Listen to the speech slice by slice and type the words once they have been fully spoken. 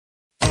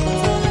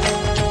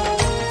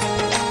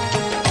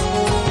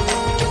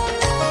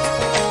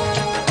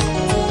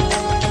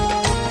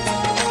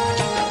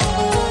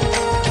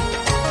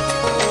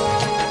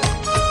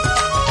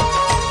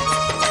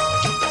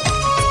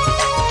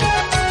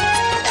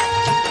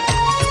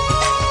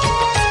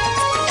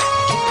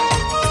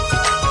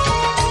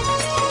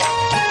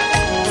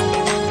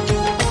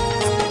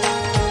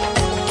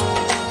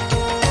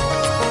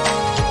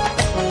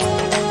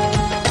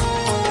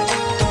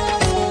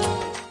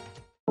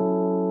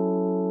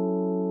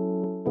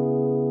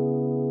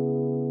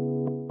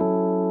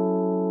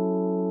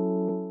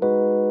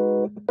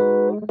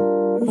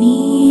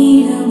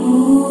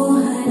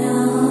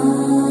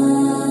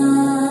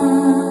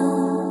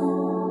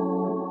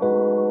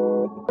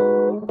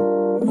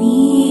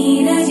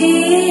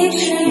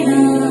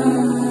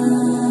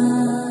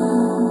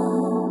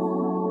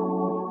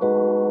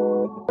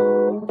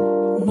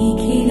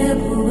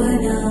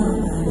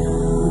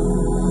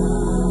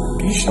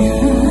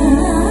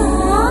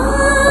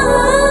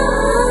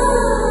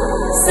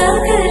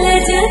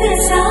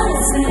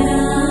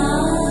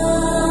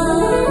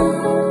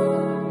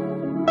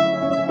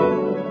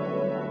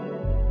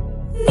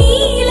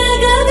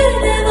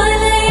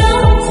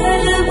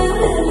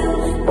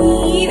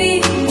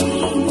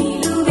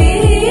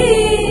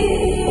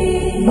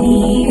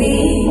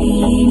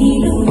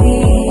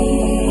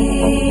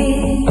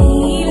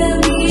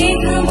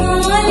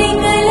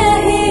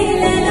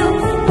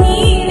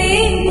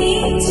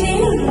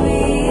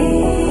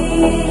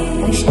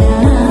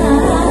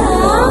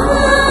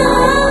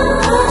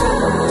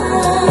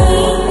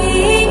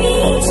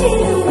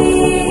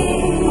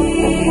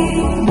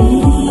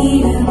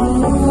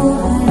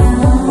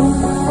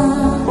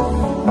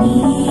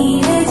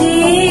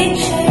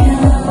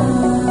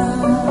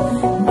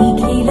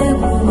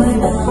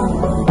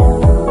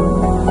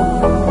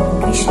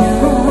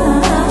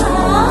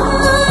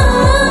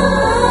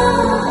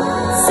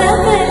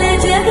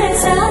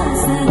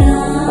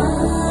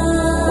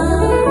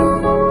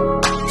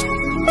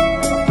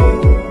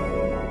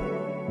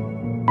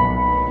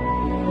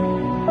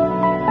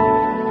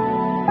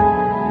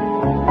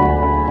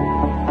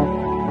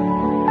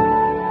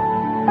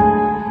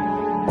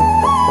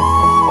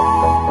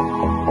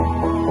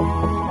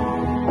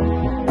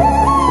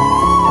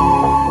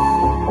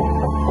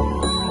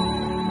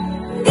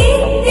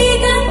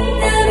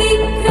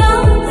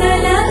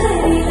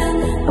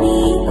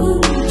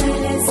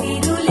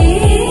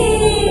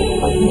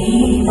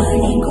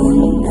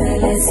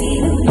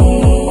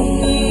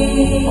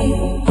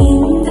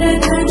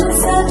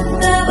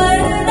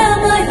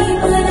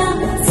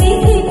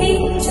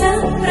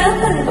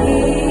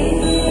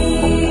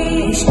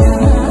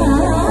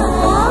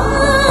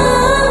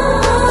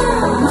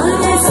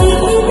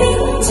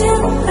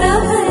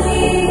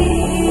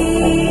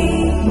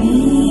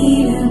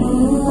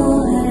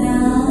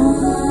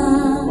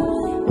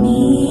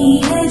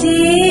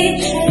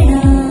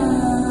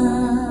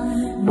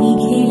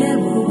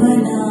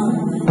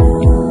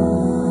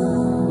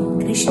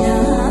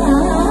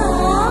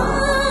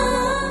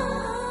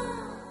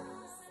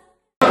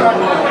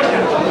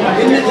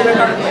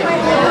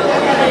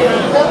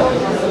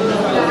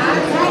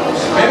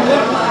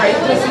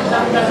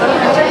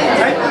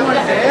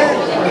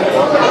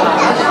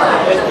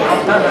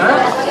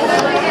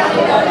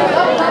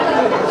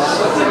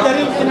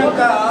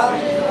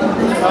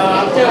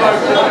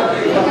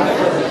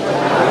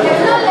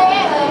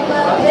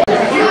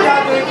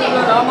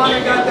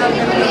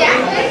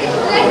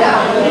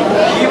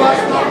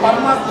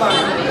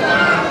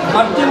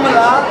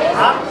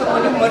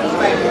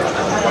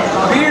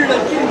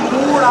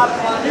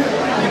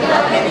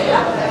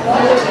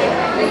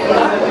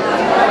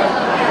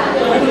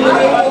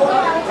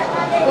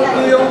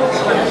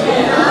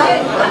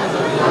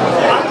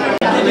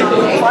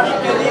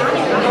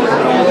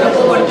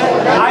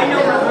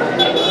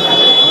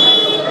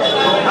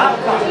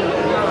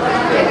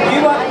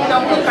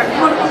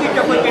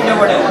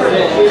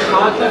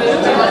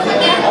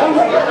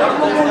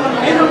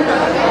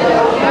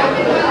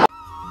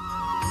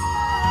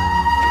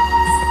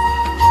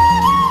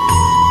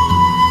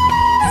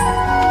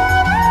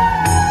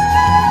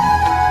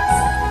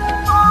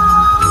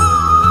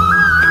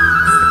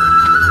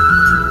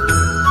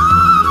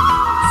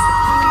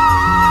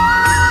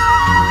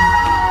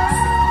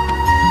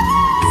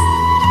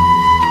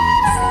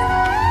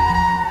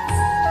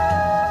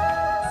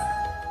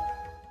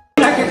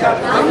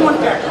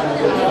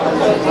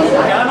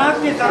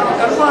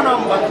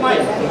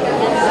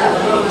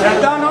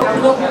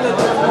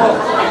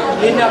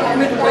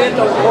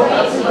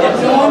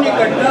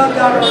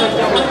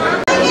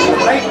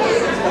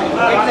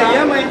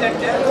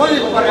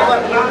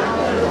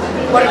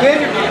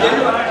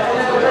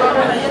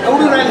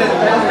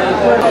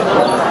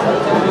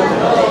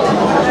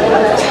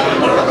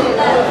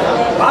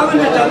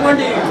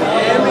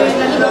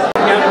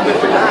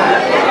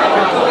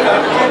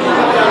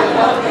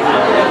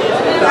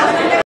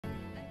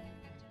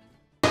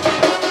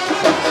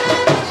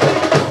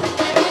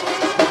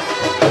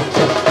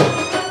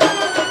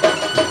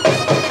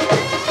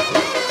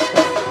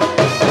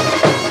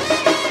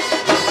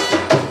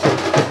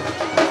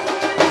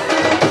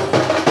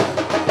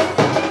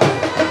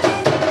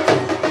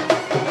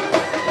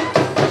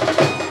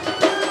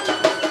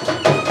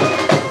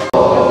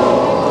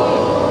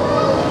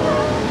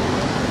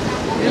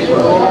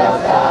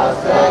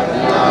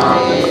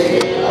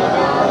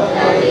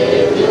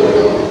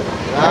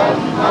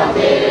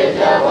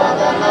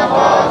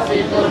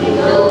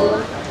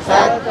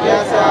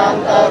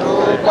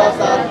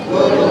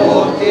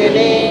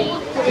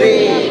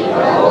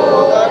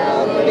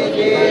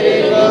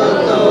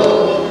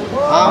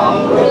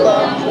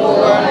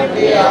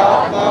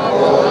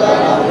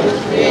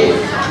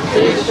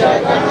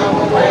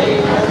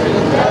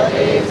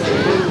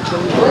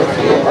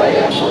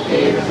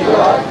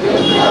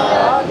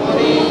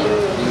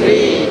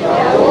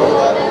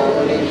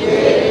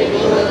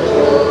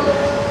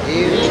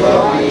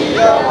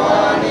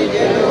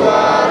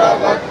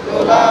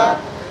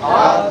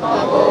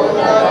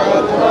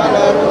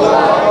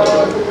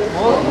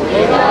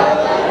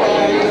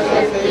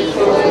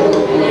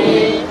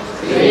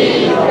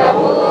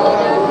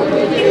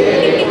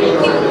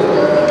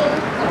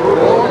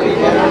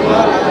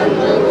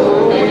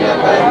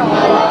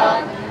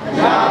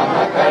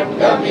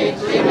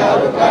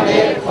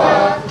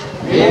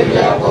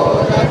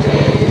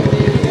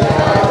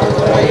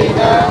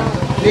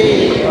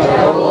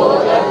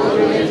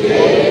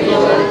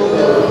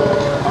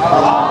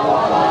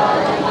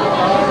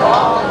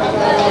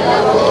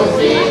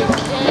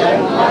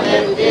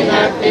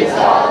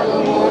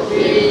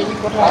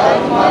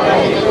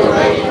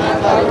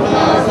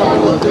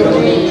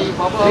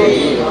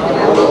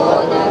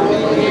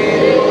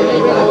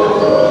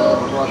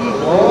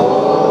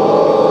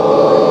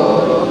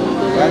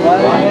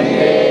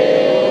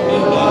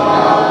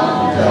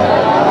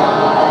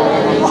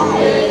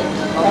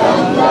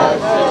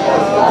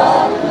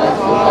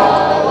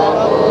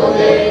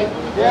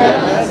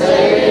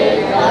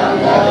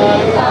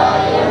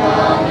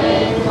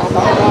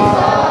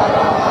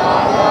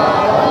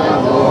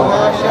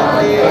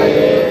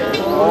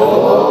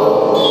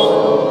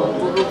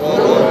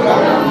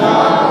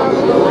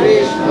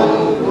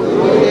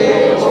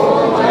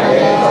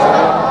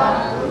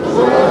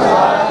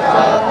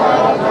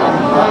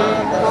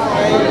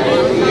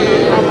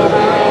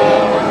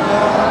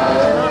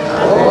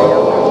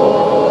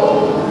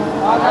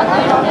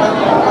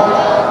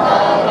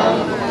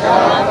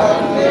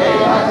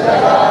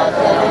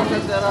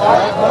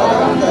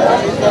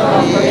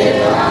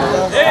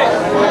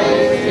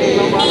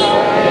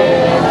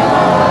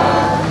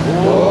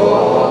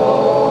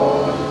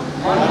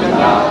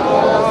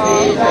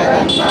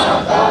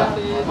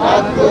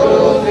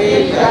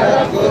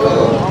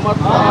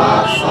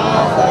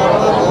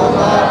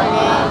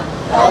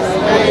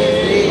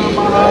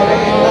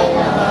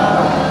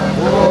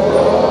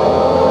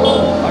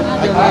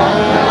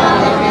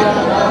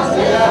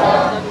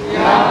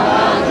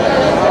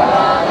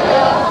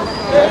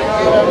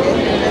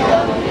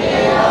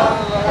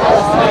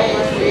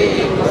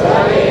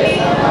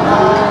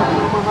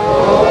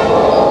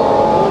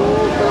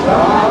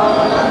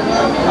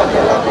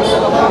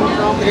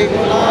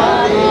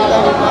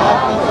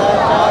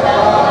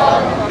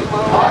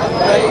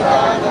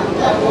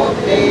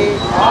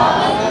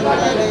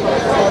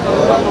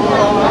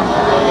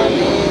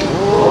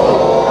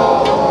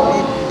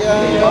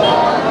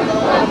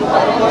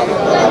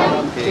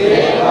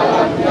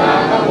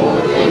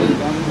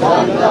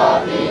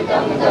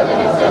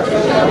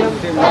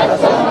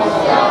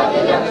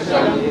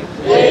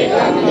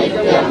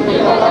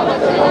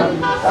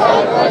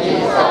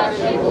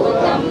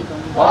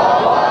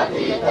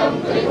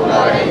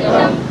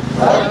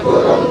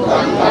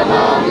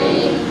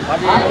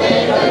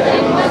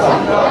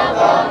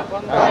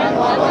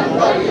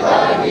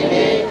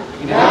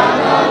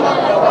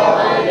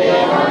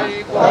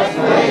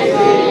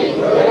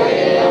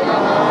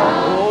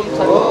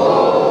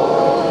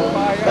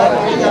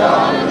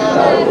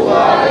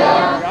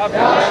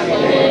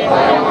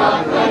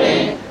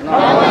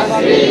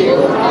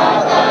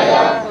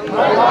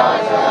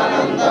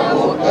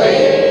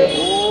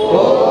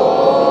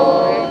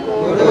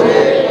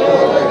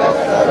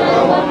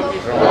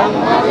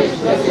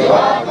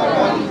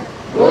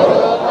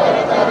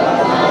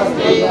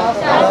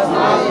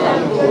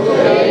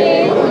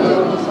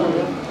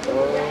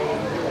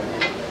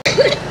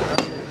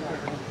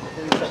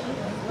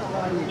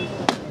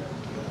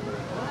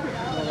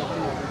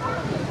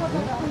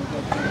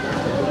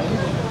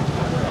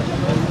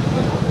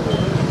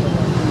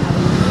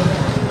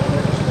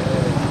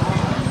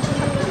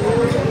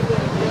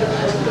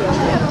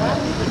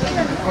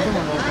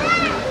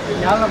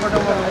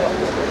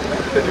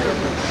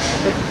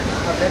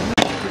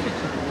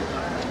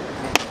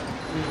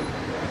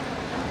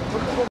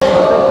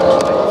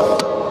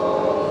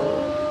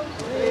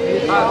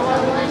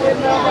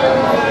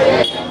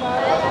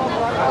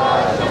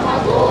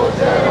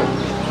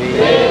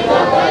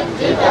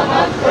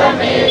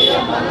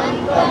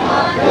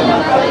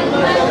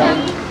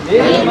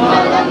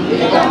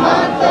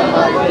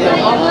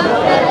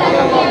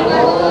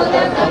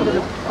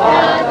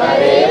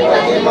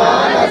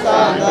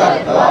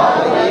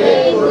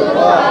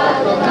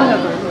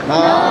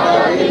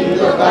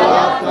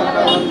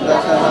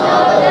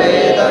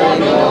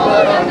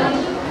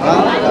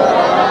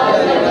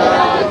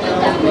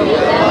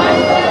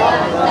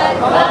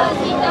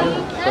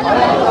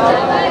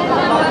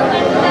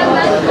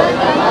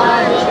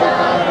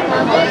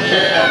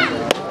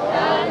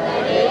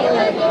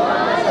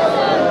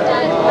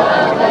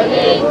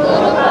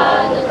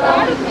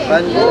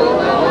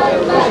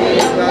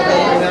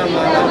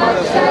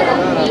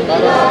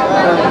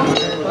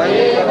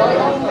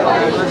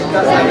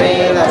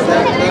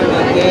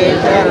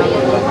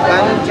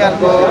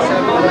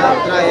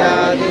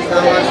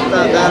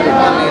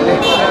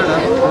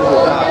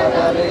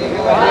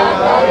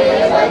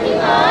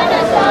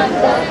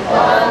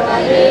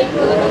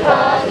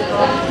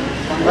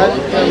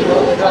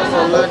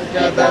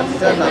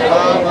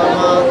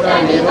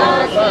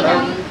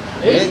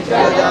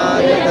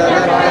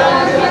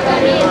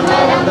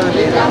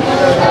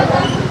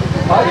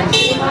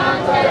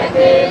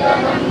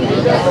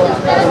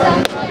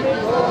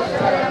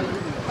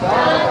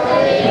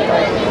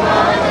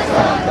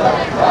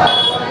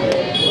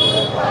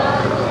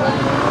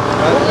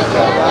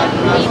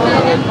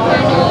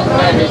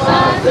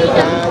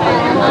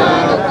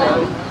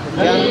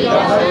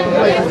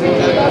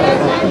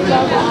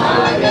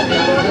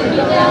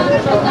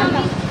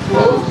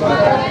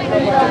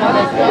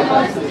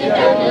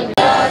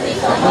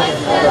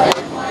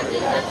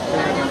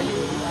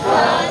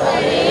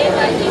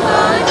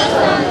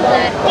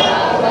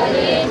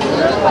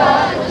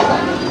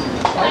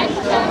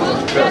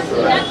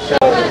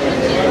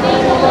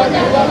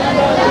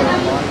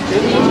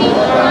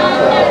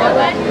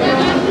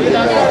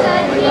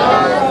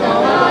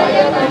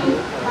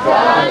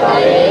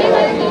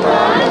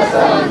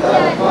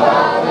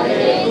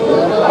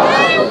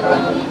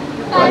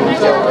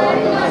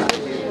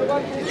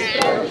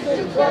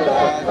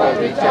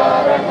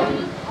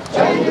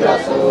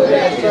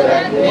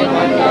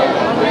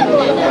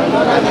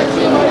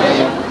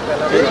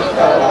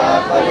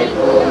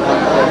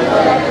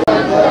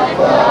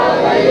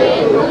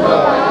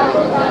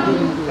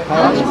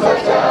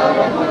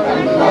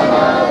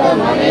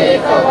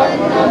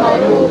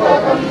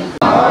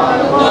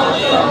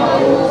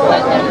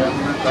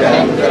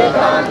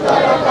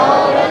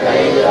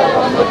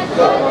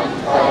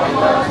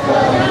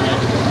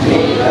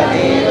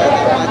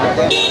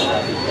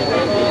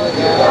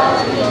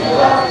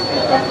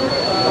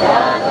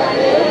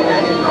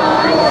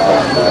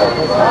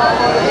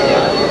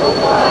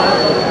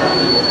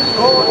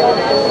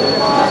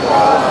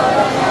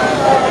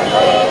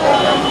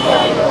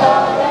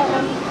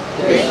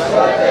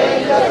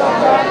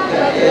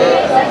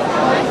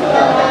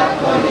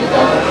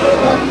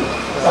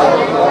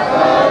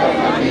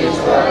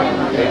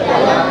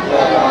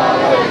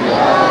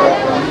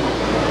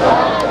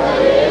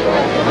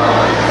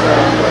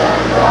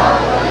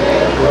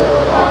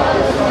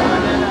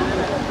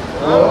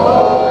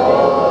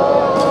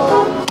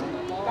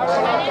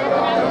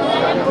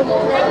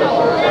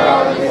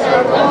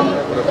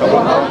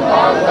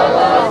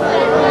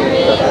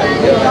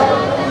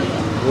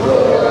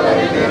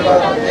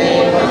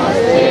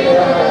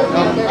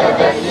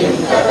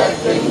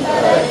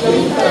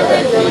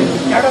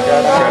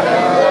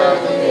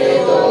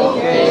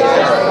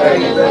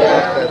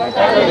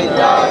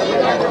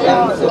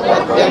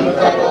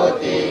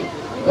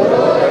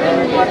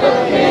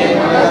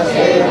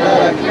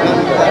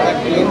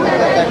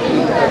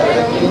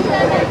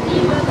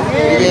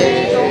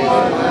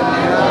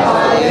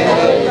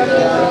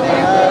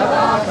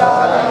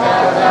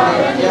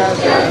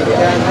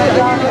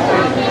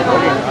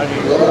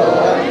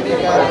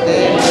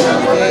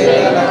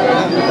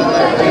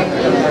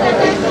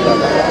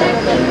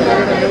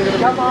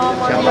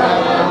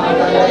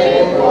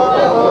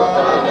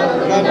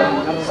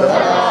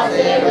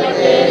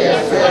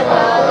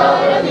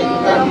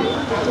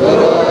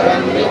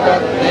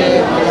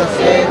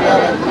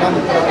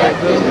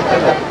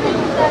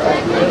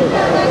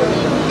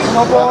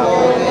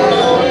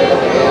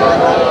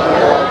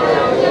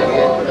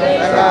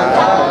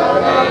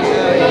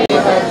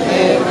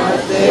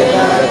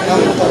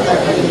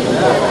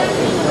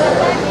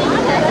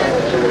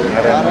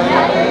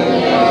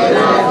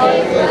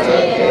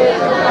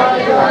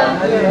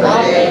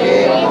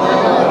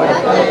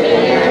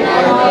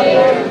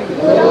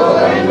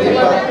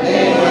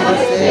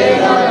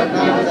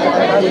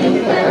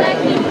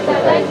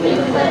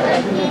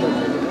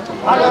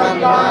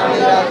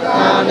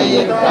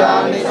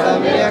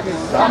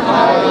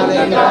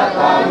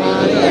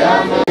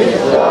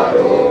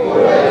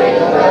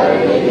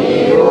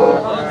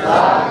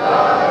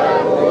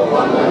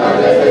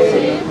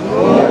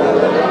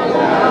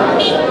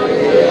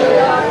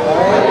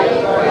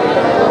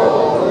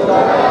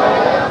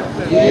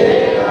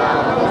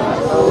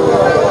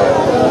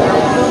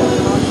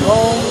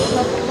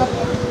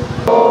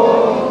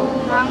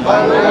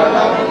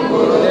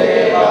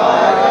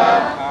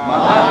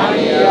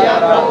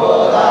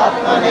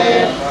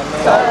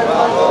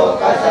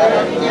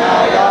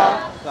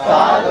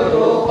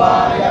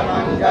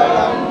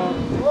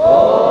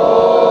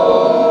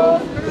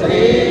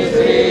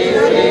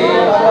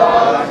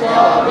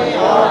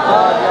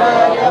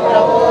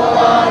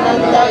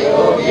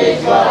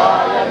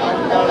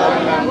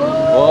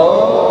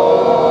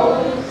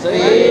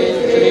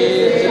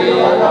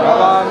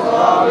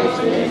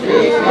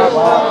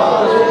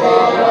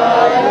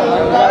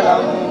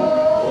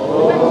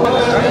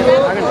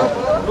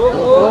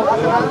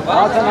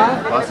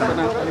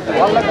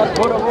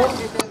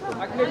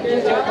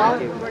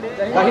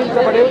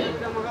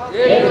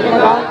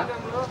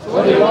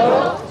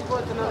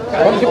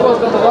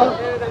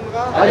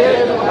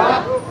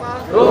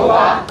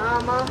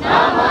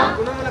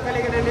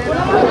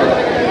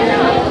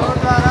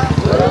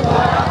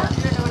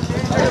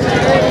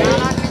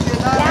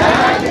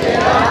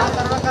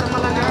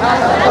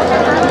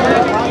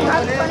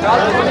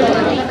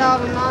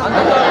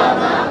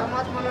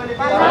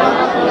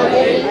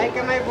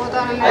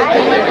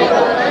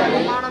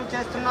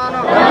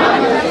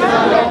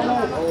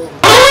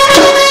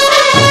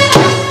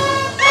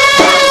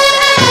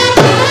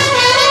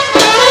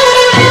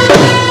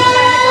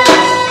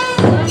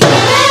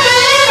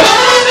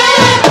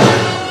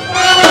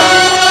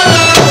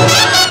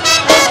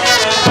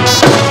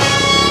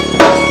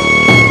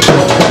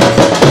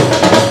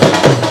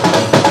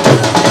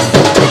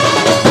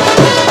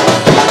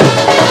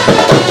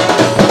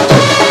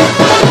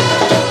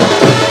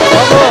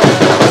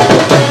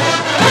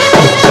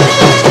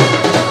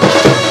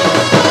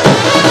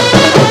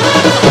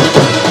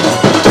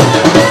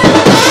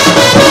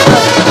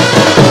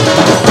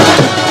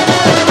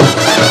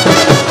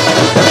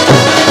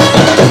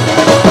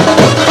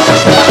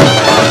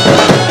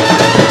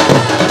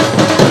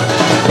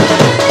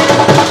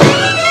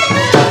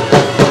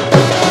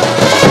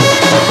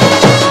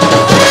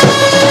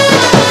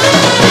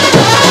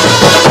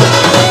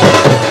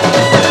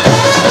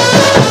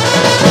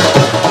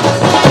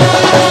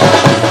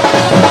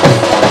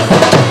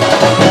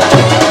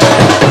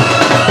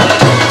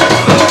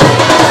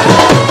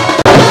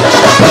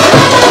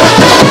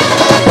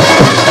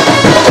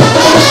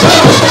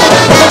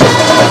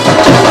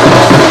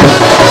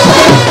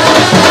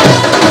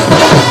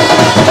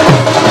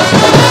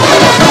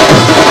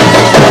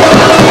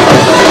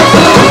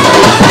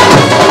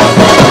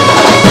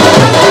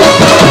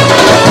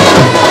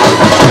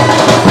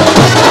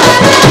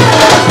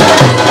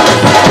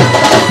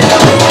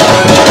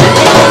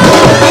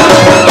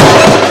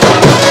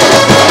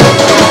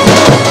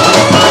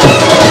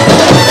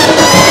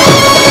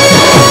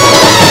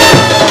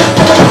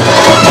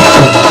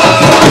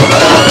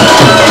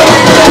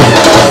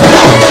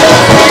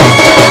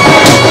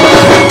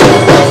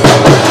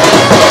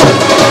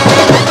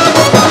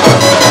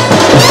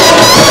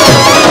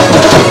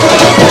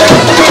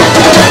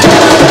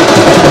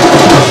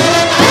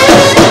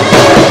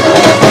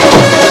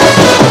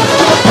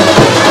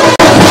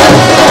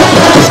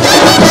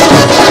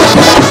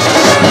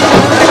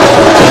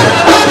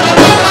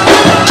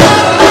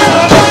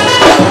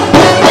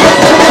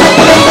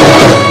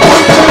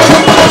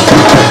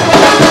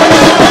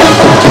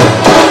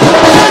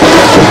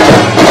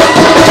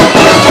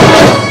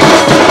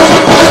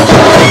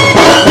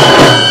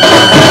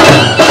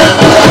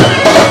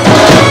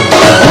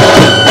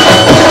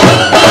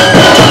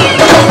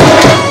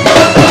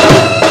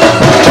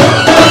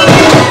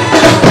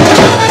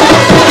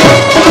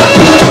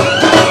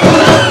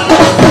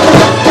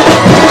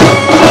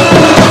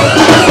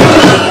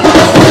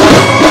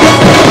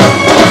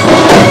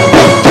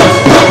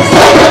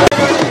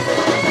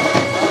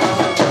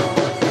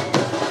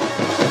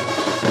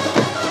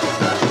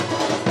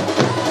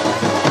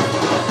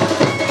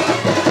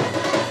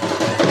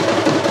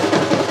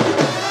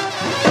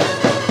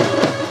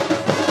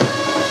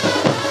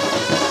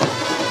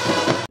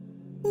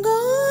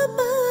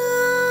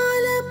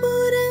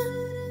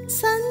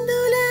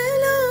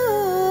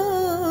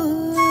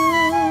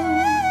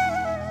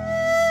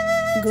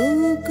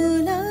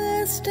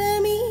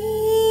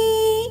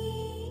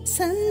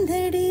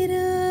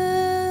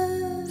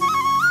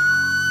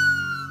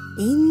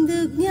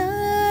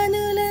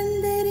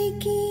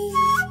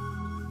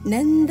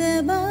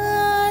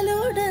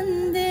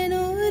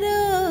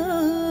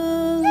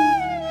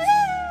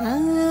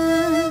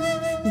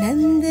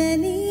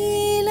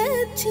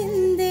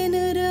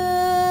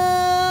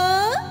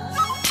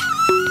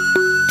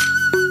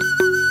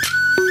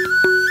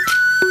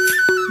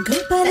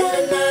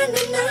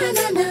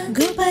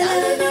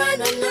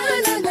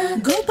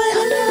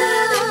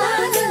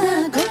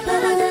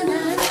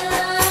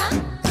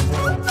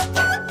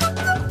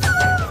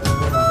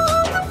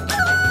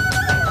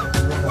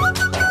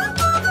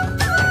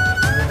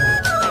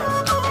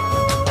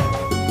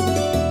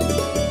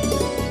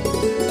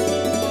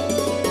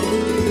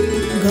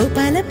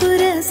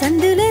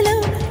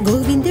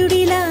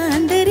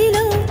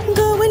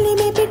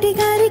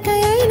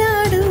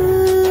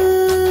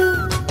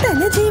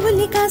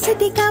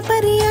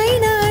కాపరి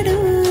అయినాడు.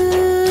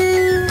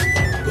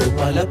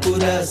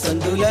 గోపాలపుర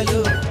సందులలో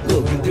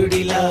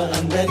గోవిందుడిలా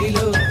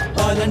అందరిలో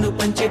పాలను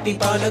పంచెటి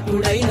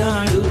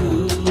పాలకుడైనాడు.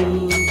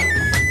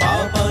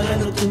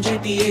 పాపాలను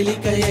తుంచెటి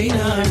ఏలిక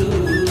అయినాడు.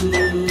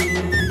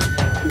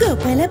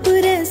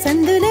 గోపాలపుర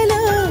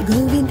సందులలో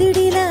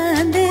గోవిందుడిలా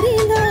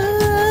అందరిలో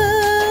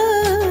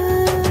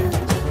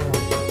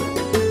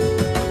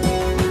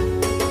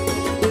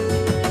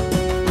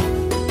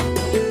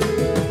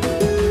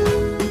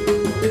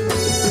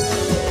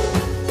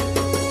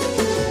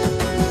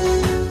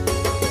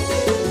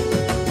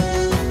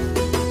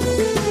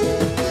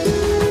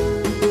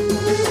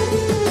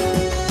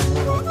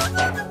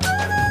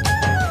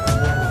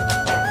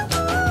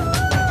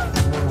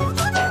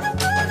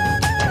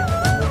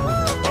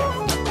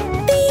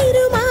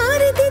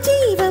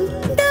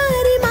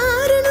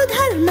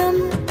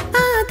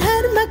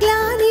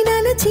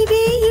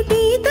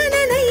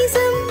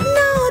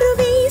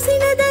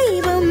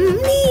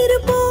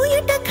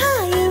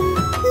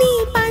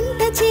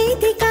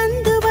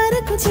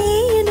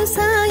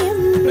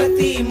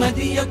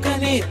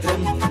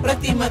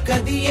ప్రతిమ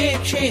కదియే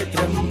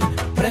క్షేత్రం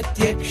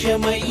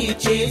ప్రత్యక్షమై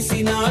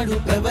చేసినాడు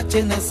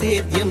ప్రవచన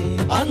సేద్యం.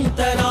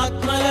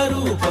 అంతరాత్మల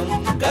రూపం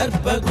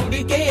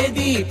గర్భగుడికే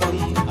దీపం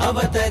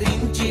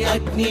అవతరించి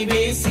అగ్ని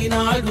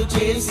వేసినాడు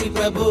చేసి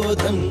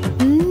ప్రబోధం.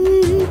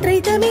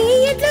 త్రైతమే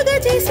ఎట్లుగా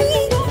చేసి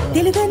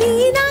తెలుగని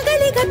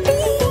నాగలి కట్టి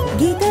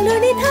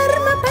గీతలోని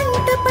ధర్మ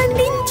పంట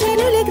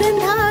పండించెనులే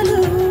గ్రంథాలు.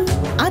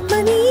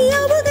 ఆత్మని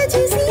అవుగా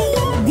చేసి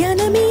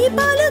ధ్యానమే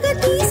పాలుగా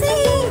తీసి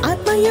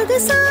ఆత్మయోగ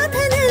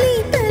సాధనలే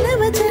తన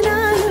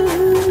వచనాలు.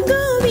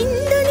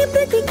 గోవిందుని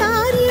ప్రతి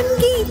కార్యం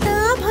గీతా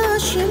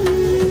భాష్యం.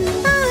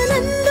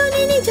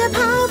 ఆనందుని నిజ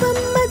భావం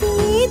అదే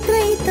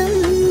త్రైతం.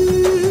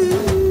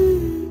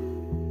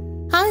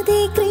 అదే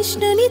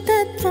కృష్ణుని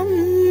తత్వం,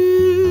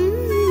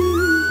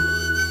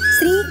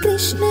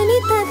 శ్రీకృష్ణుని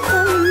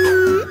తత్వం.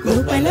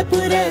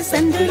 గోపాలపుర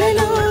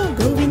సందులలో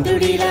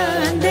గోవిందుడిలా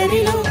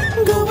అందరిలో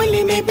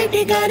గోవుల్ని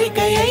మేపెట్టి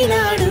గారికై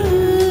అయినాడు.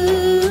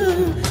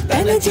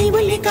 తన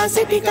జీవుల్ని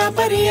కాసటి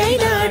కాపరి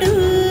అయినాడు.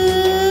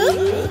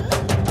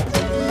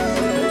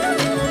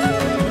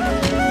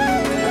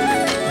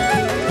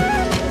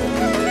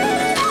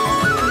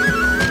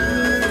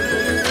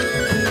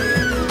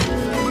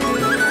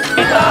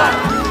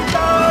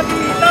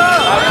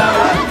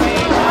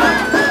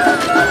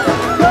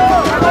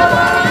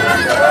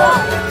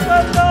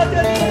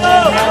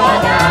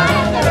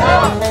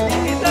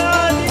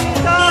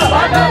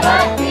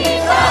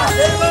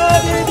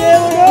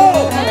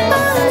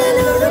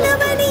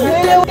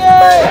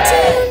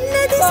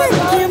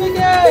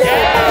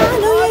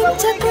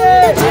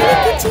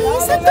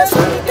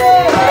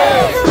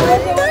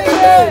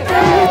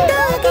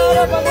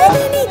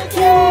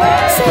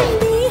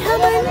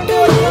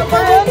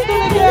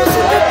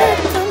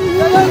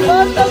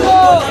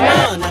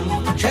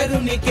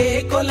 క్షరునికే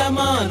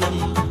కొలమానం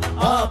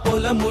ఆ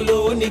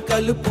పొలములోని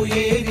కలుపు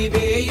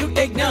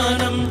ఏరివేయుటే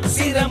జ్ఞానం.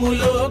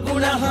 శిరములో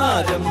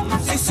గుణహారం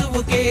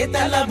శిశువుకే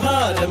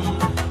తలభారం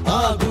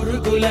ఆ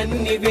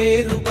గురుగులన్నీ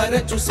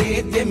వేరుపరచు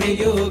సేద్యమే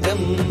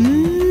యోగం.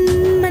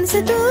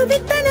 మనసుతో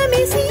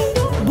విత్తనమేసి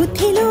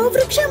బుద్ధిలో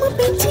వృక్షము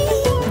పెంచి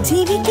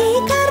జీవికే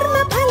కర్మ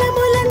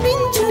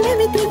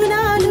ఫలములందించునవి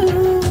త్రిగుణాలు.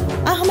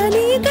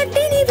 అహమనే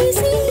గట్టిని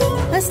వేసి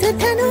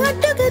అశ్రద్ధను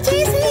అడ్డుగా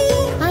చేసి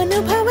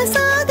అనుభవ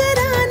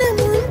సాగరాన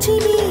ముంచి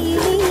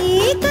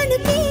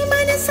కనుకే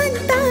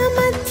మనసంతా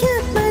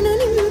మధ్యాత్మను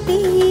నింపి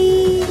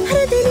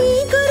హృదయని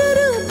గురు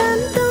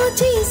రూపంతో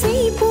చేసి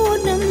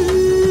పూర్ణం.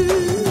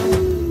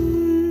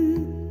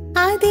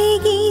 అదే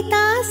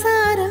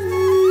గీతాసారం,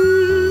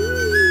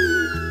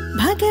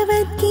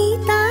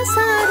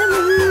 భగవద్గీతాసారం.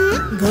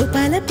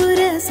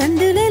 గోపాలపుర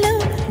సందులలో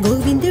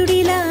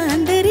గోవిందుడిలా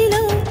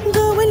అందరిలో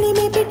గోవుల్ని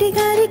మేపెట్టి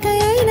గారికై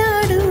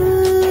అయినాడు.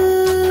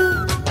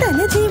 తన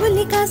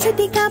జీవుల్ని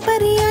కాసటి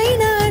కాపరి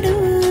అయినాడు.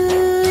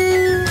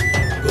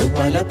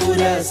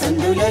 గోపాలపుర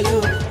సందులలో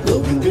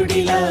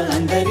గోవిందుడిలా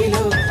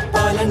అందరిలో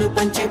పాలను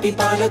పంచెటి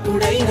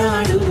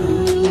పాలకుడైనాడు.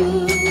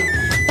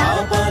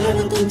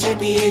 పాపాలను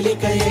తుంచెటి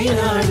ఏలిక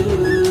అయినాడు.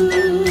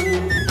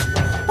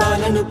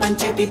 పాలను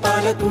పంచెటి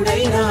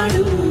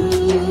పాలకుడైనాడు.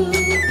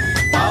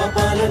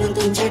 పాపాలను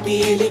తుంచెటి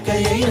ఏలిక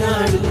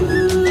అయినాడు.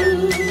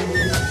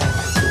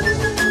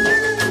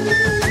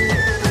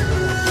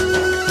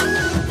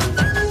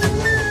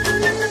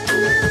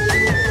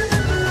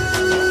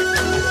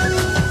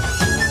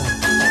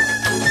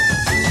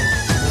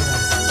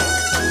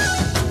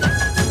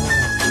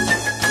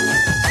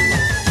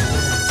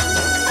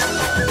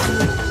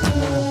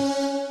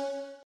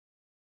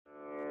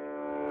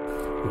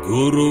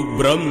 गुरु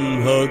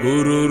ब्रह्म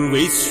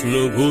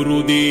गुरुर्विष्णु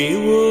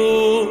गुरुदेवो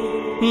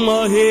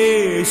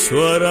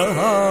महेश्वरः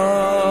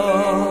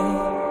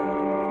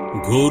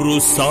गुरु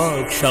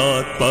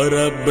साक्षात्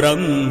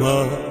परब्रह्म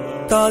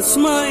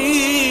तस्मै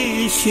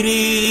श्री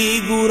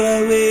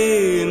गुरवे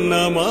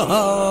नमः।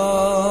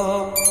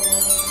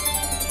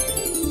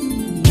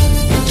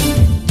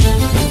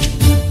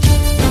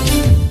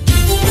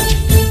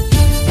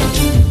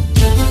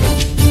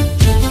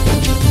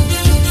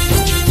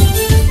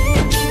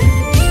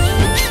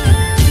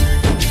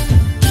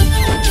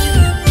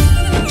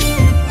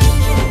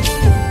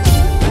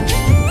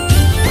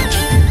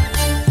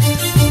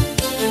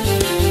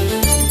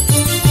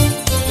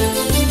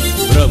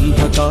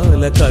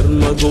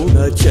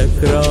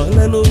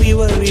 చక్రాలను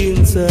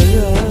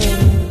వివరించగా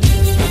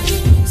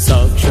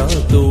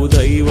సాక్షాత్తు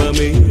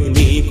దైవమే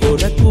నీ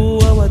కొరకు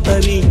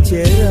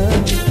అవతరించెరా.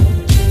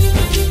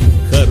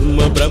 కర్మ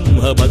బ్రహ్మ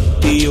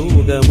భక్తి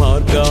యోగ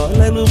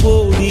మార్గాలను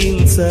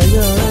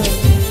బోధించగా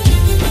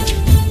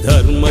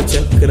ధర్మ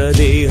చక్ర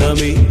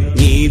దేహమే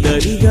నీ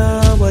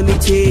దరిగావని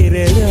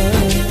చేరెరా.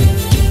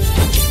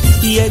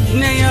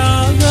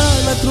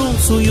 యజ్ఞయాగాల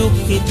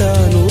త్రుంసుయుక్తి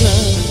తానురా,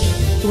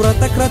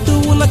 వ్రత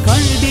క్రతువుల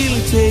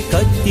ఖండిల్చే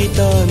కత్తి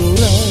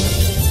తానురా,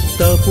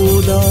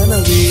 తపోదాన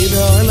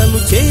వేదాలను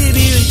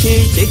చేరిల్చే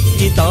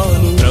శక్తి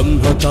తాను.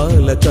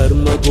 బ్రహ్మకాల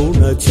కర్మ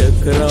గుణ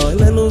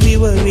చక్రాలను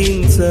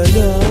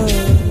వివరించగా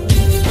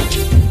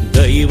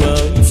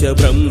దైవాంశ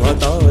బ్రహ్మ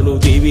తాను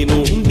దివి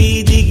నుండి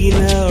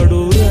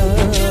దిగినాడురా.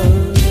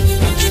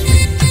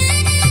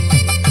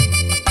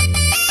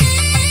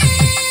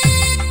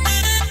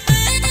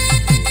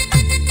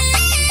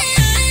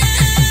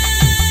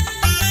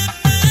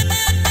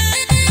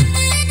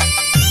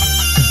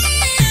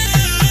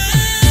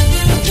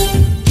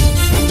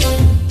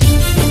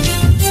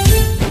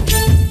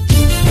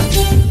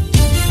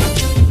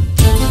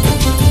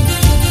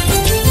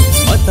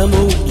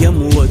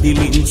 మతమౌఢ్యము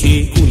వదిలించే,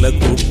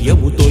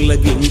 కులకృత్యము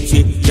తొలగించే,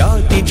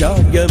 జాతి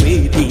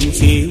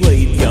జాడ్యమేదించే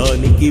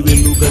వైద్యానికి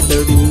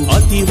వెలుగతడు.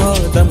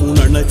 అతివాదము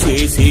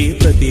నణచేసే,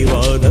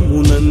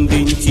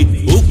 ప్రతివాదమునందించి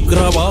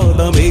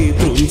ఉగ్రవాదమే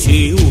త్రుంచే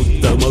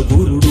ఉత్తమ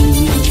గురుడు.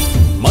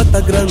 మత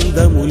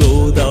గ్రంథములో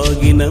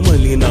దాగిన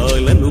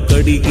మలినాలను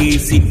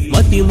కడిగేసి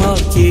మతి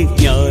మార్చే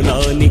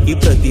జ్ఞానానికి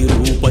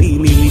ప్రతిరూపై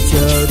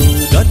నిలిచాడు.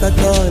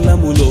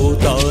 గతకాలములో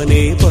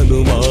తానే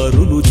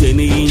పలుమారులు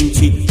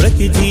జనించి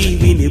ప్రతి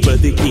జీవిని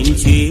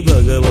బ్రతికించే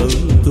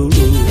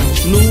భగవంతుడు.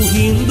 నువ్వు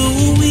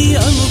హిందువువి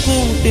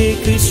అనుకుంటే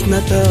కృష్ణ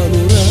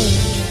తానురా,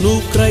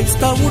 నువ్వు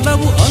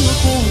క్రైస్తవుడవు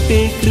అనుకుంటే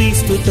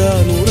క్రీస్తు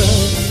తానురా,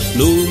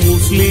 నువ్వు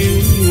ముస్లిం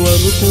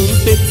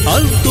అనుకుంటే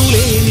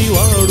అంతులేని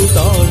వాడు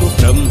తాను.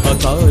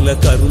 బ్రహ్మకాల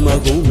కర్మ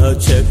గుణ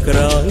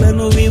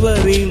చక్రాలను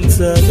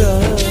వివరించగా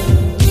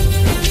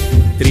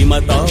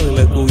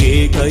త్రిమతాలకు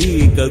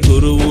ఏకైక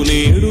గురువు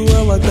నేడు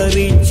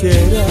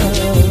అవతరించెరా.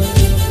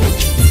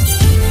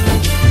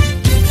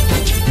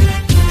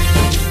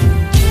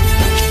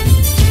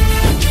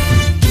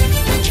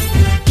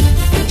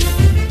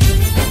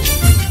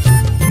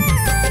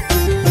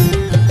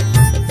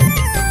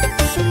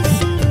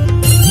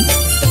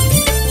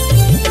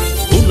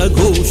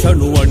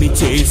 ఘోషణు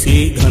అణిచేసే,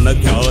 ఘన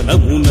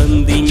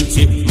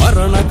జ్ఞానమునందించే,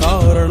 మరణ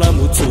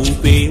కారణము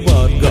చూపే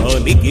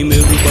మార్గానికి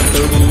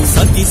మెరుపతడు.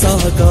 సతి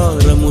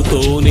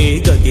సహకారముతోనే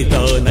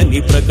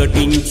గతితానని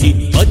ప్రకటించి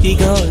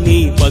అతిగా నీ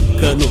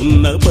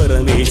పక్కనున్న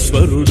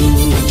పరమేశ్వరుడు.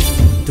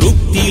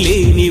 తృప్తి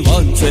లేని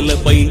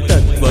వాంఛలపై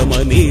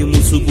తత్వమనే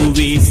ముసుగు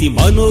వేసి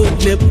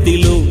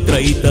మనోజ్ఞప్తిలో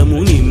త్రైతము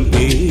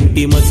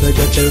నింపేటి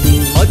మసగతడు.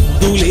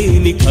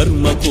 హద్దులేని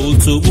కర్మ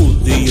కూల్చు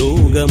బుద్ధి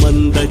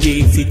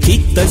యోగమందజేసి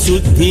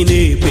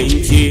చిత్తశుద్ధినే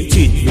పెంచే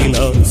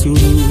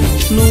చిద్విలాసుడు.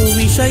 నువ్వు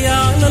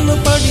విషయాలలో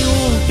పడి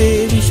ఉంటే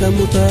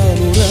విషము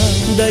తానురా,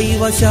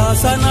 దైవ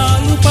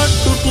శాసనాలు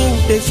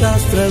పట్టుకుంటే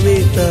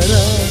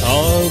శాస్త్రవేత్తరా,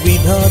 ఆ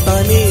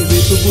విధాతనే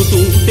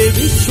వెతుకుతుంటే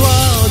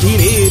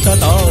విశ్వాధినేత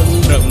తాను.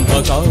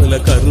 బ్రహ్మకాల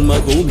కర్మ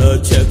గుణ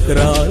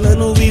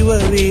చక్రాలను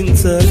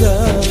వివరించగా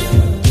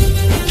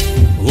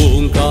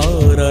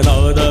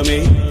ఓంకారనాదమే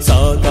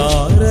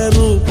సాకార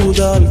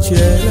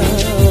రూపుదాల్చెరా.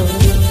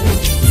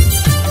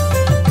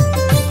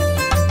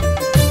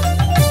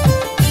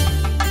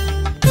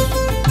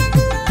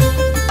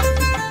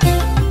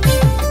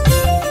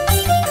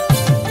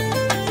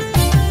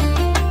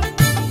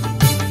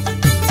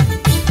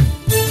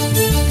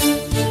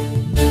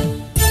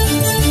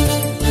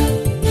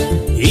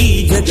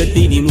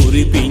 జగతిని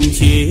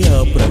మురిపించే, ఆ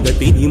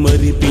ప్రగతిని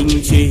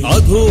మరిపించే,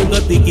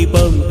 అధోగతికి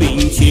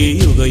పంపించే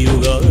యుగ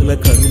యుగాల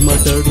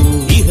కర్మతడు.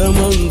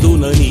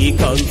 ఇహమందున నీ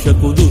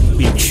కాంక్షకు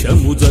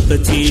దుర్భిక్షము జత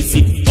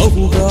చేసి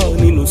బహుగా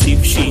నిన్ను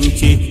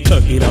శిక్షించే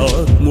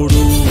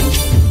కఠినాత్ముడు.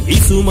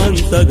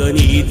 ఇసుమంతగా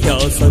నీ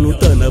ధ్యాసను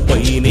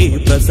తనపైనే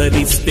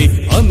ప్రసరిస్తే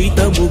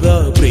అమితముగా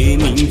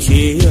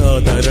ప్రేమించే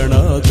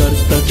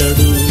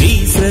ఆదరణకర్తడు. నీ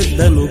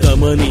శ్రద్ధను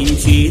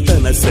గమనించి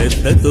తన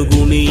శ్రద్ధతో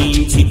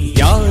గుణించి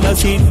జ్ఞాన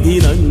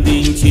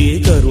సిద్ధినందించే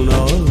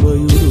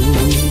కరుణామయుడు.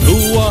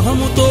 నువ్వు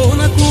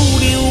అహముతోన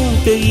కూడి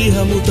ఉంటే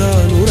ఇహము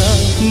తానురా,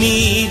 నీ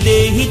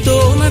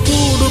దేహితోన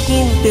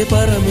కూడుకుంటే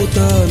పరము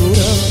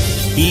తానురా.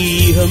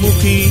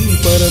 ఈహముఖి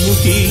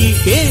పరముఖి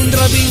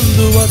కేంద్ర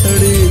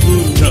బిందువతడే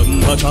గురు.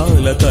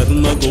 బ్రహ్మకాల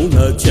కర్మ గుణ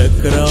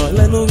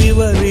చక్రాలను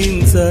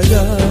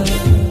వివరించగా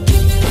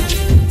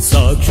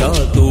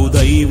సాక్షాత్తు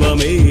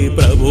దైవమే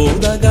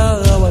ప్రబోధగా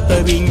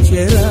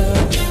అవతరించెరా.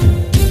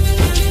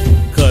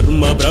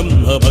 కర్మ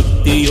బ్రహ్మ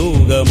భక్తి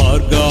యోగ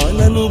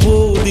మార్గాలను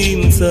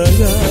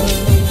బోధించగా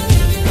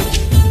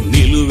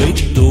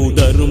నిలువెత్తు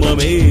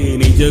ధర్మమే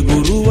నిజ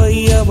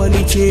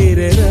గురువయ్యవని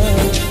చేరెరా.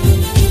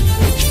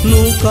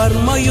 నువ్వు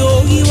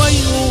కర్మయోగివై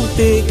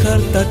ఉంటే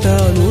కర్త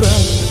తానురా,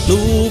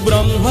 నువ్వు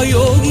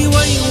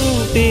బ్రహ్మయోగివై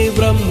ఉంటే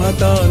బ్రహ్మ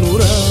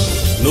తానురా.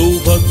 నువ్వు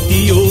భక్తి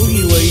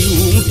యోగివై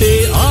ఉంటే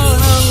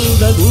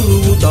ఆనంద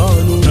గురువు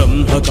తాను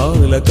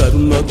బ్రహ్మకాల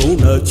కర్మ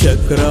గుణ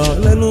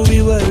చక్రాలను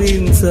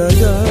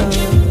వివరించగా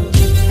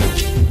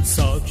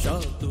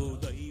సాక్షాత్తు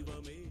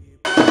దైవమే.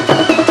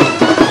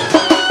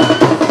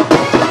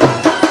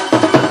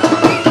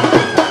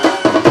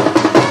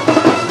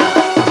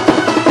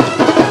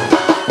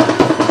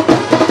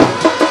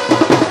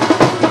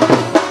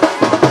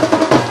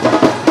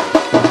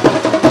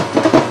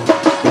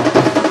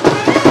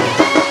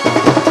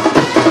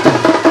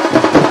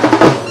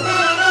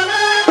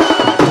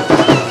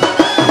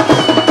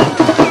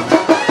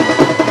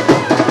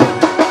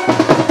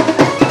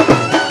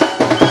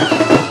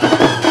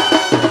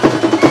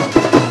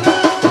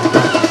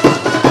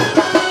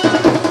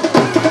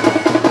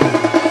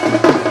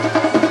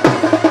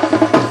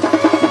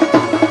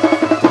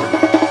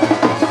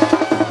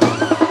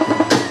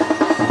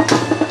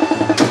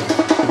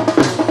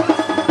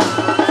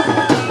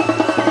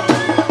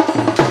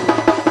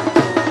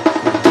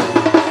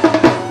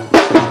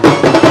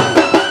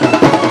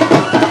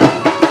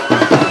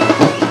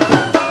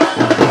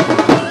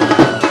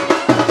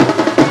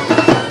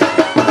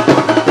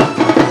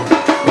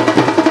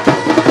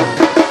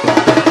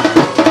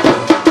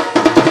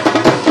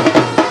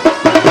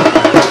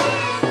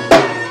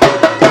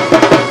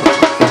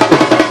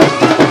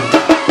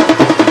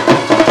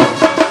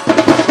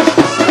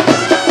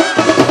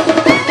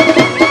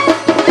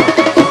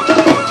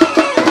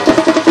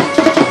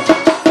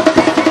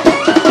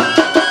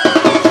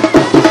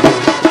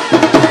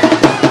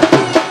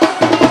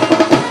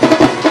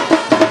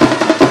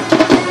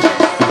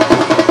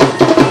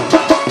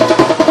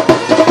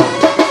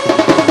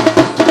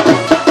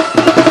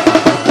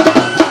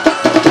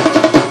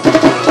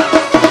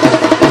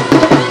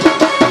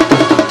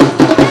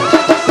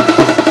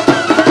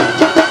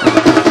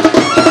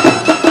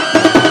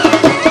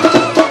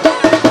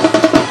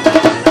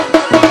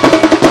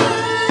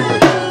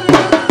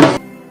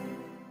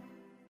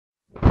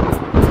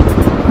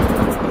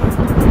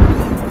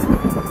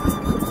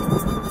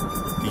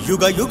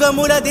 యుగ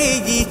యుగములదే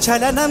ఈ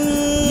చలనం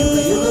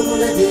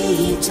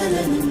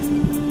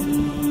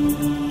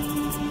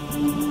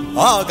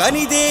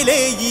ఆగనిదేలే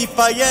ఈ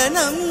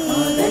పయనం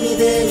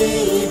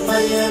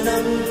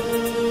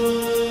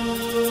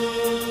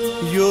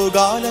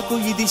యోగాలకు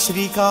ఇది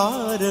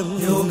శ్రీకారం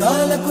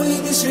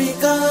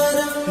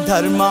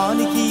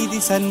ధర్మానికి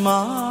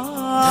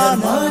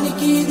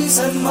ఇది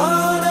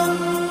సన్మానం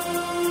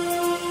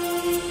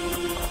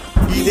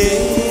ఇదే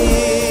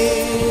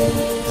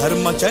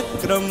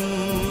ధర్మచక్రం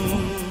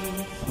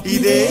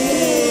ఇదే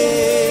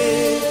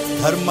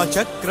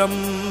ధర్మచక్రం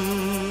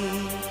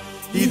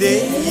ఇదే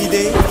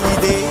ఇదే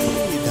ఇదే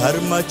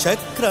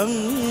ధర్మచక్రం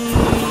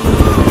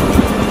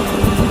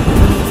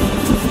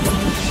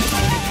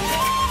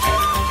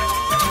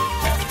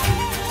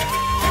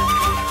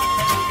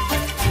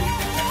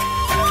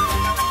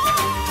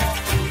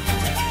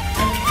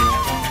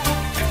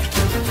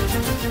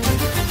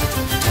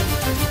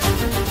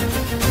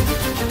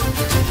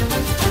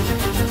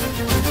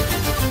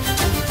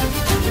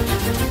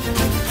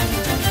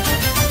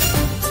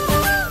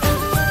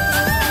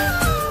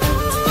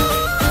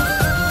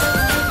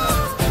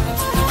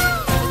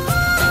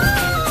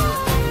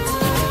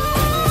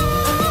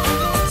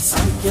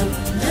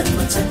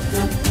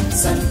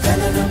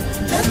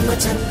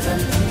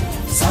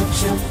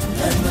సాక్ష్యం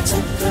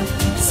ధర్మచక్రం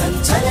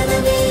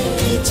సంచలనమే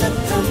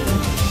చక్రం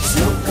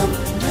శ్లోకం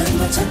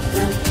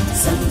ధర్మచక్రం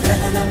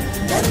సంగ్రహణం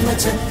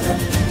ధర్మచక్రం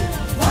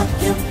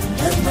వాక్యం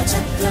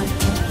ధర్మచక్రం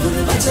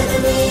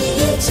గురువచనమే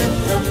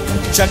చక్రం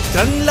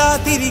చక్రంలా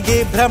తిరిగే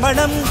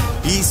భ్రమణం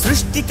ఈ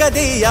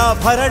సృష్టికదే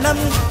ఆభరణం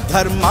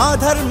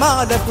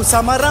ధర్మాధర్మాలకు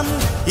సమరం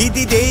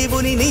ఇది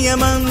దేవుని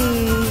నియమం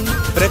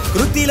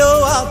ప్రకృతిలో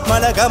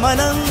ఆత్మల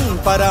గమనం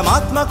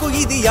పరమాత్మకు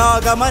ఇది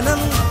ఆగమనం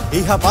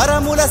ఇహ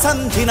పరముల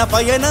సంధిన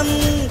పయనం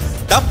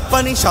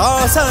తప్పని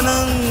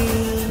శాసనం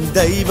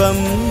దైవం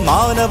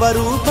మానవ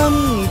రూపం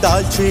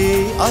దాల్చే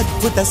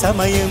అద్భుత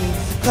సమయం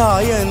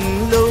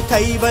కాయంలో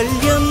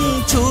కైవల్యం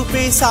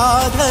చూపే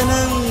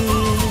సాధనం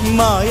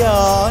మాయా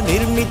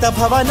నిర్మిత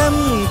భవనం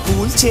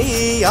కూల్చే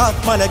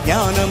ఆత్మల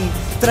జ్ఞానం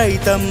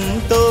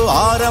త్రైతంతో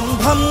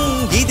ఆరంభం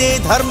ఇదే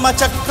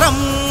ధర్మచక్రం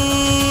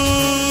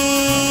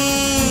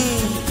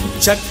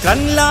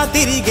చక్రంలా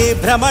తిరిగే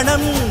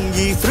భ్రమణం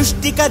ఈ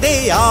సృష్టికదే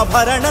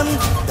ఆభరణం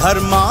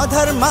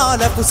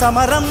ధర్మాధర్మాలకు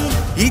సమరం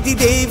ఇది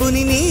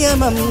దేవుని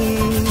నియమం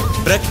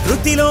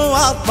ప్రకృతిలో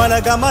ఆత్మల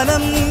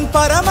గమనం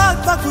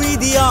పరమాత్మకు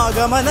ఇది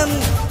ఆగమనం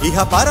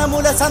ఇహ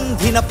పరముల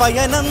సంధిన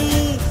పయనం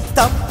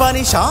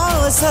తప్పని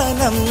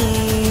శాసనం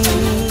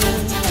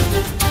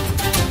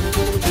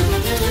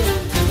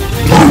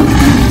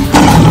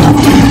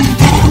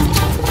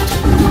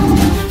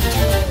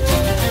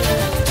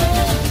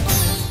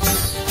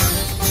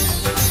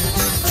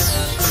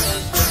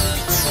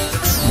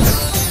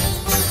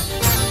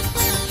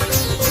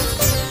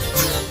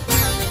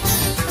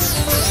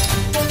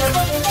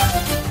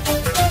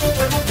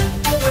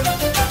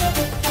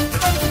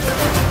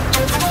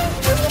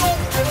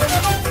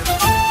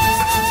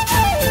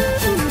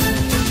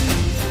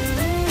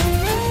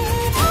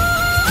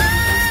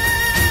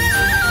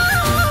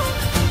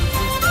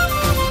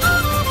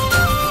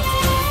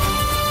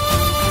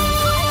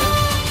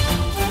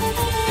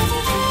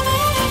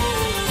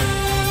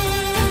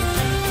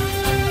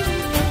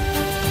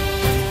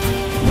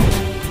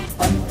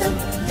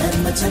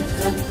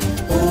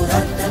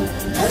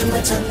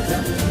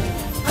ధర్మచక్రం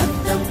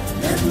అంతం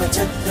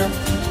ధర్మచక్రం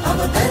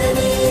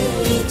అవతరణే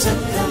ఈ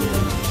చక్రం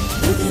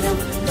రుదిరం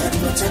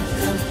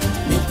ధర్మచక్రం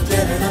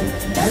నిత్యరణం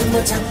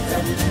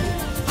ధర్మచక్రం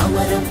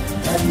అమరం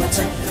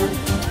ధర్మచక్రం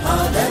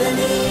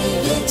ఆదరణే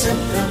ఈ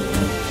చక్రం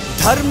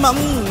ధర్మం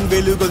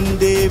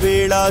వెలుగొందే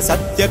వేళ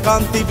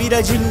సత్యకాంతి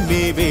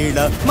విరజిమ్మే వేళ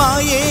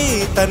మాయే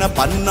తన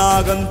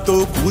పన్నాగంతో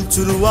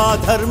కూల్చును ఆ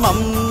ధర్మం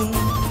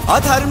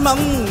అధర్మం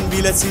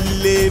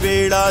విలసిల్లే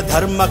వేళ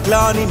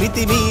ధర్మగ్లాని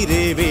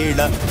మితిమీరే వేళ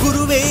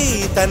గురువే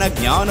తన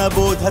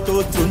జ్ఞానబోధతో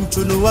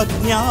తుంచును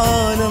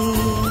అజ్ఞానం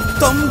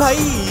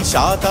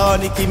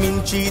 90%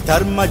 మించి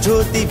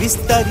ధర్మజ్యోతి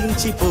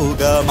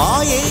విస్తరించిపోగా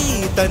మాయే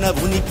తన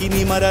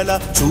ఉనికిని మరల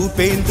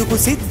చూపేందుకు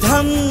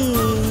సిద్ధం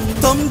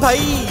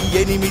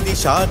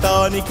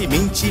 98%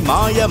 మించి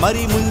మాయ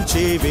మరి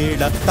ముంచే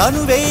వేళ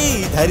తనువే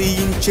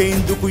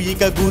ధరించేందుకు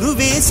ఇక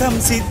గురువే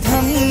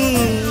సంసిద్ధం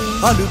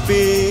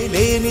అలుపే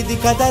లేనిది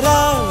కదరా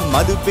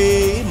మలుపే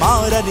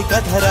మారని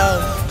కథరా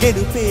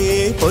గెలుపే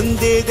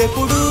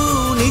పొందేదెప్పుడు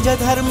నిజ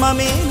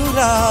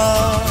ధర్మమేనురా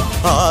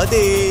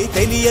ఆదే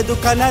తెలియదు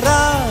కనరా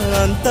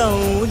అంతం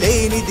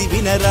లేనిది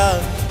వినరా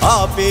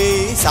ఆపే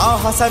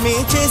సాహసమే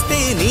చేస్తే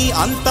నీ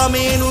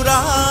అంతమేనురా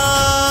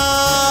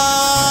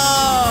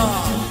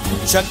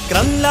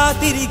చక్రంలా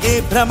తిరిగే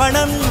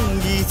భ్రమణం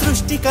ఈ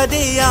సృష్టి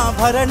కదే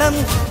ఆభరణం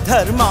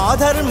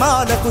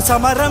ధర్మాధర్మాలకు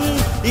సమరం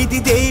ఇది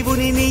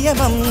దేవుని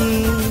నియమం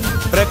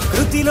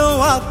ప్రకృతిలో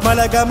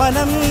ఆత్మల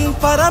గమనం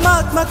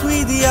పరమాత్మకు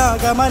ఇది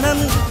ఆగమనం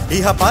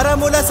ఇహ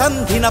పరముల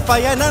సంధిన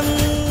పయనం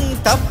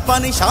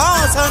తప్పని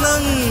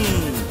శాసనం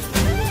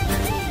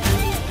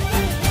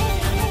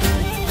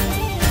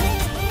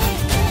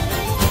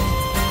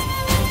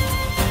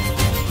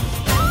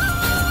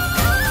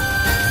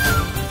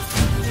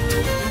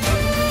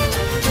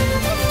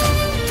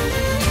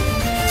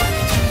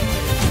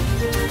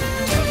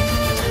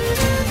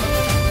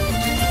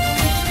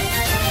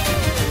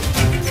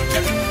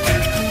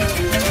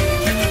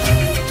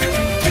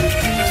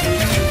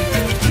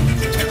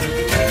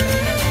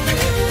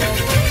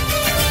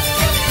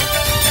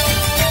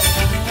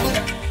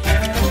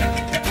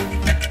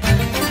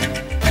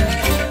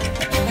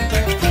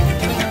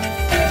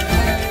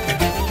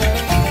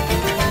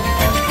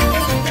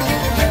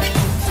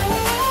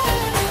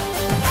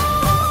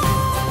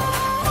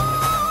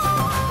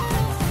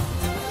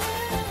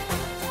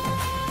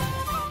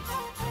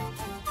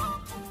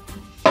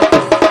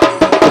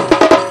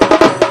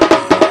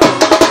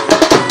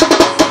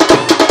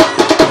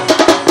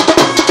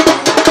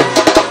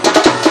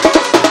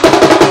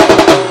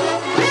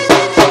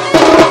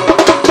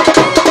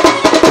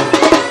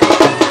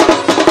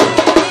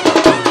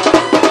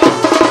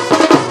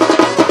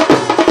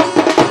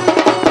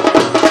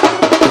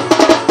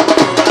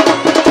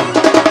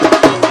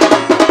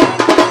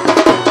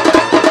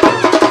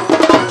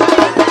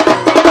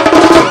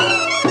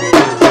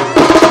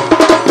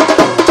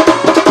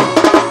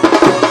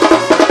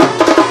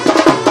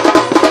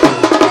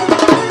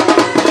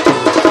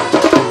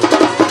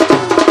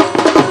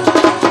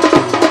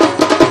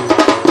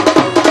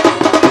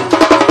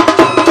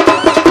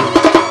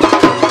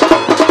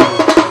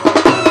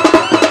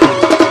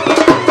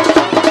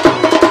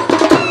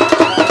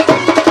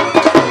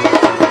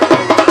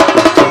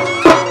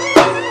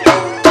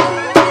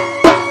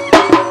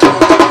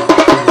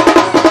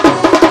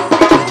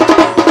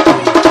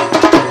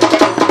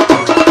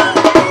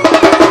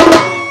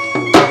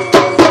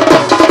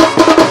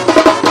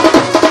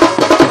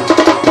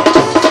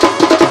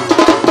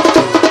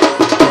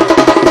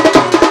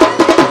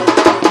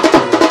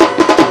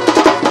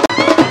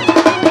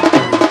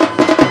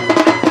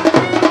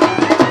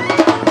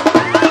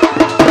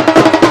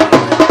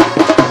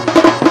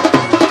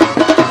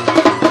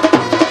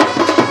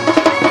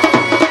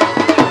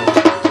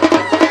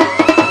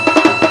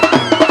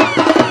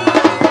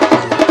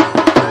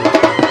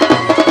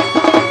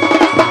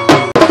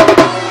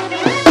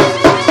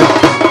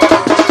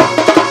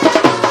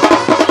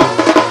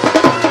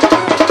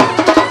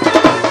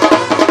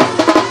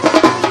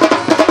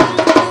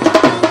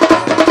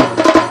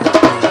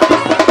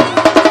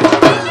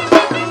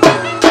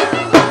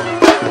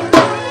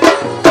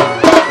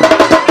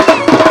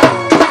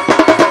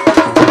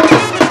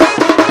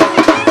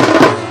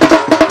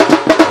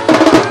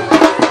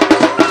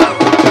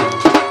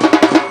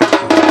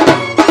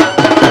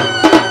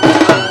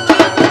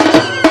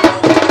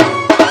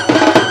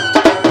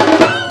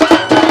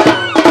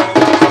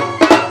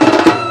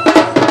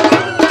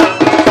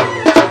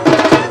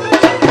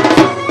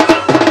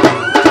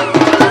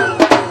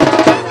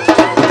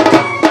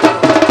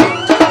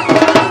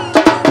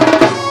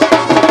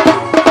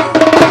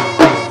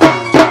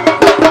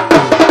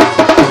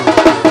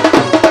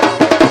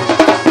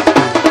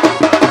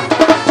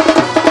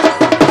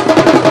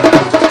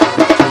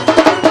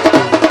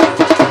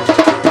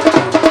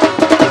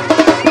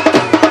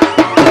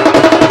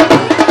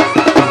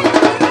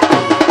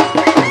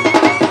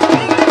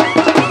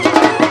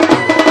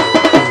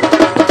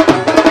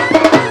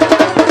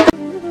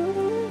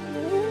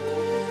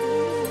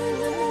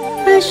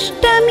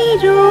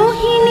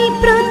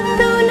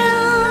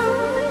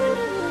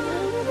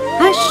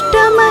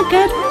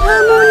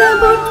గర్భమున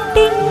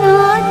బుట్టి ఆ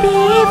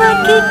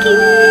దేవకికి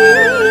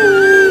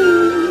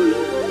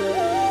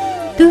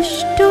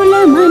దుష్టుల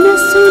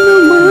మనసును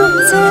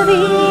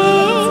మార్చవే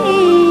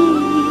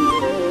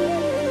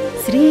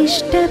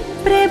శ్రేష్ఠ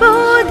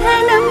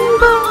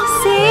ప్రబోధనంబు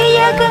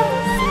సేయగ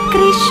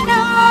కృష్ణ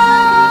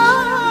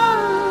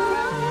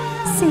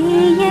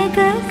సేయగ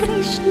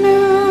కృష్ణ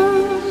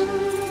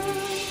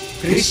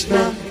కృష్ణ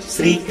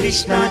శ్రీ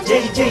కృష్ణ జై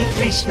జై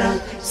కృష్ణ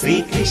శ్రీ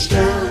కృష్ణ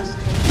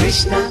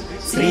కృష్ణ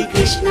శ్రీ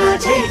కృష్ణ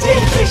జై జై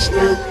కృష్ణ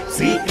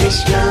శ్రీ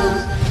కృష్ణ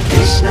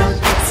కృష్ణ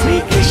శ్రీ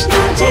కృష్ణ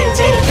జై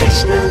జై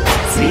కృష్ణ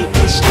శ్రీ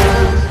కృష్ణ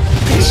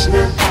కృష్ణ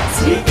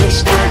శ్రీ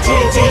కృష్ణ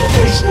జై జై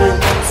కృష్ణ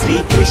శ్రీ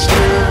కృష్ణ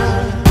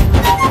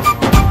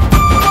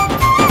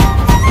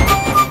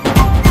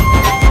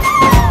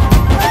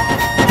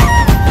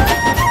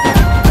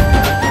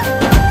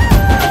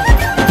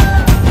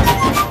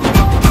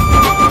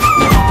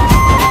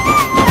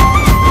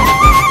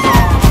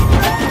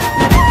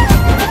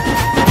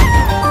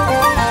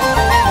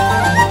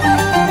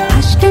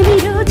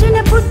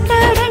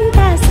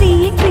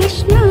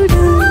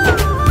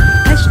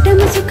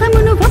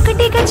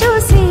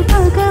చూసే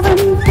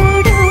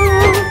భగవంతుడు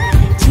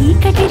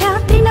చీకటి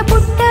రాత్రిన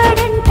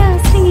పుట్టాడంట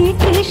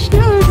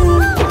శ్రీకృష్ణుడు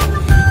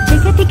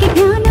జగతికి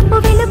జ్ఞానపు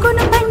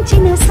వెలుగును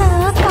పంచిన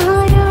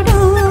సాకారుడు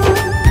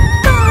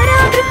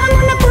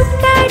కారాగృహమున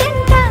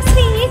పుట్టాడంట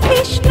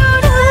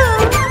శ్రీకృష్ణుడు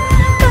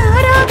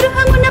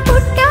కారాగృహమున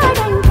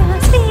పుట్టాడంట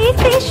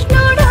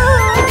శ్రీకృష్ణుడు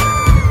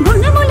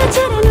గుణముల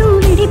చెరను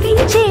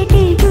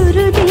విడిపించేటి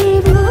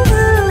గురుదేవుడు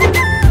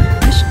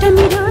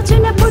అష్టమి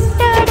రోజున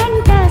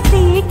పుట్టాడంట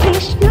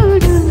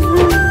శ్రీకృష్ణుడు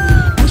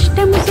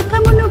అష్టము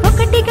సుఖమును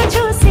ఒకటిగా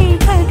చూసే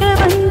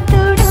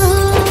భగవంతుడు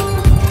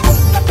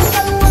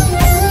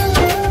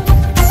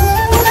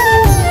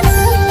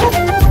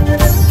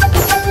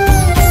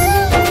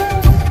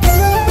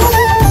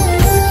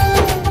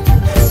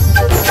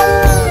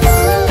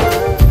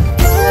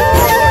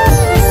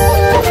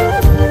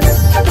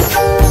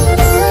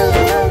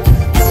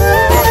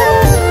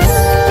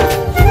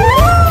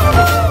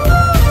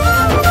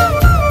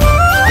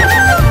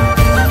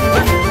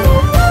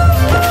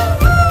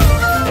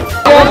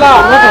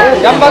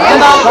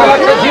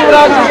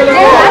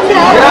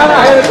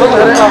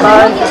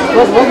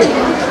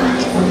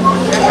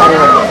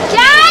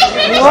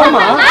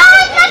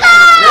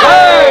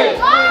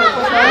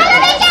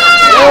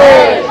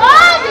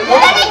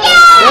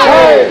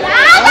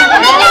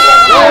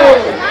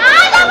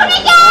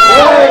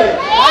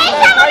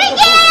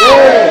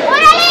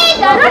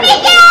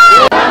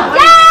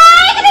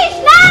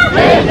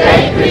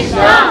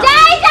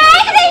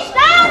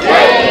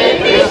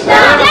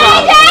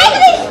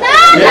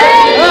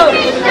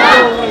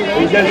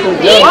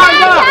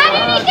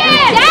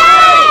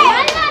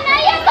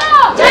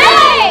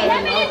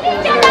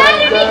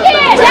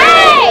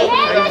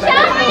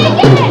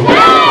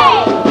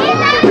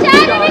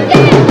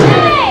జై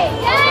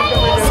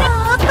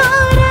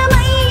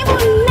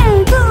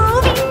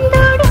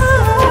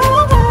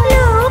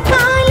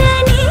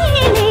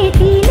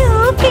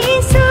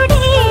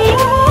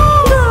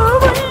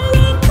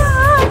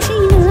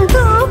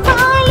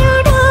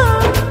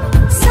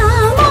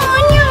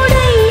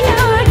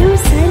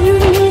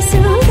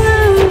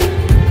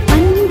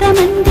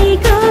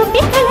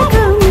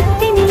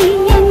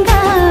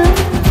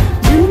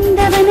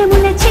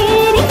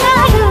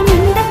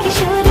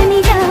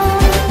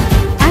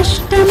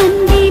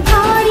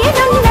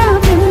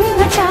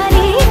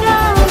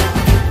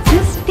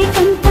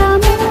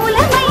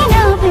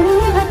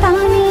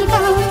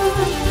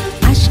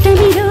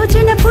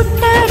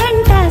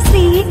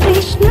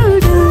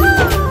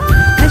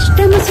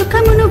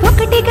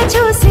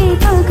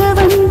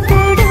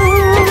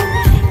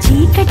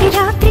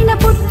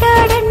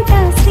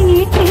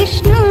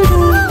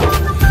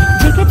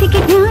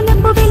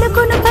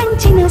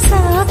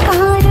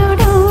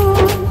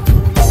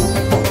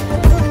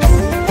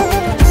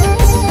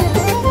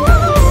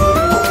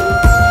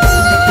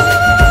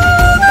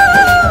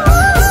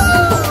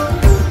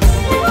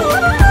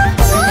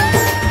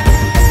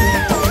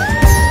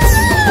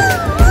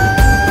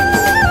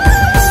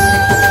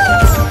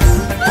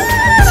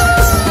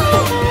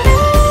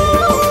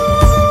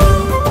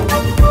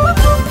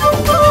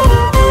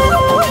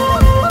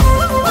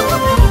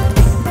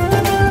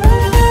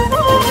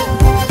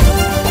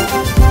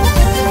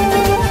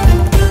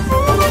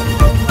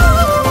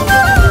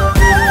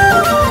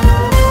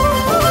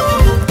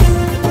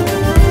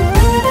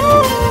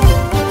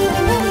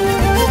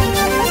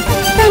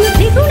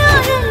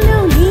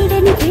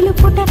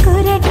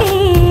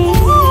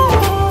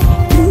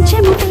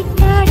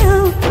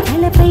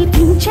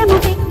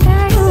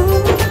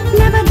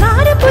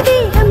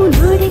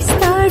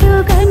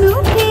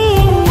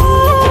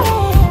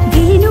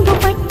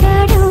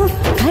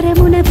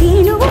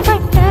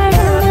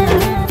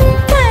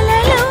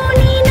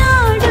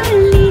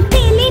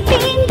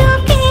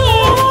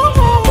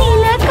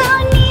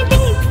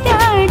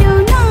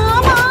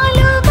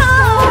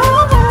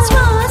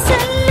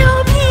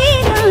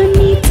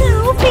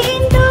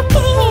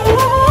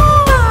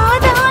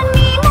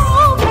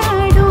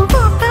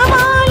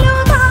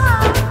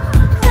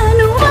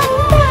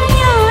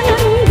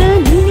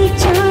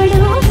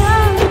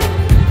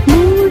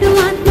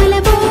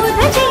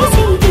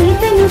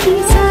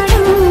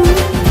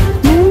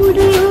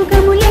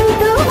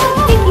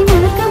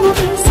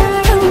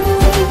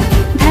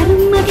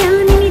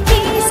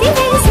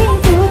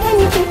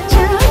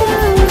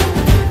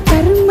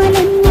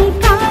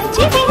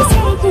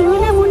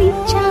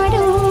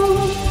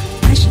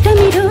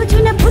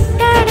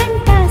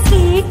పుట్టాడంట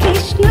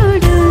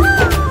శ్రీకృష్ణుడు.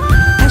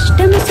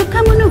 కష్టము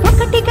సుఖమును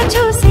ఒకటిగా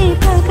చూసే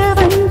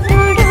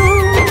భగవంతుడు.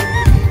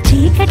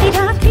 చీకటి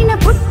రాత్రిన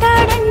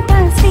పుట్టాడంట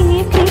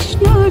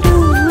శ్రీకృష్ణుడు.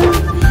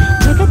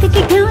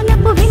 జగతికి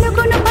జ్ఞానపు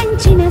వెలుగును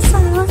పంచిన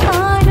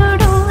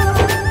సాకారుడు.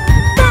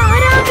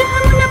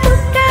 కారాగృహమున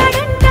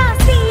పుట్టాడంట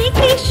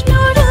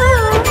శ్రీకృష్ణుడు.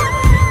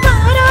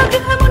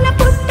 కారాగృహమున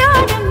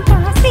పుట్టాడంట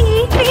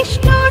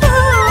శ్రీకృష్ణుడు.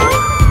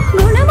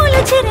 గుణముల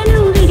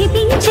చెరను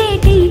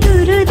విడిపించేటి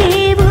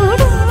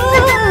గురుదేవుడు.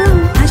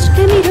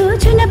 అష్టమి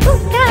రోజున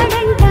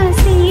పుట్టాడంట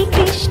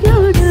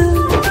శ్రీకృష్ణుడు.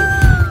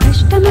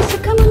 అష్టమ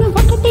సుఖమును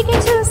ఒకటిగా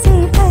చూసే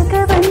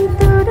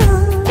భగవంతుడు.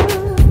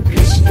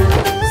 కృష్ణ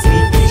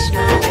శ్రీకృష్ణ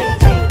జై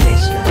జై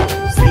కృష్ణ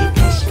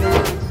శ్రీకృష్ణ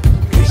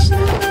కృష్ణ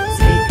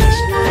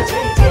శ్రీకృష్ణ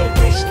జై జై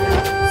కృష్ణ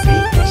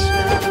శ్రీకృష్ణ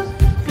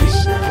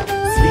కృష్ణ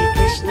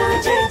శ్రీకృష్ణ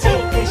జై జై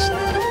కృష్ణ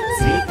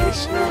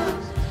శ్రీకృష్ణ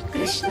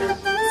కృష్ణ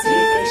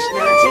శ్రీకృష్ణ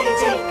జై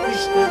జై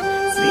కృష్ణ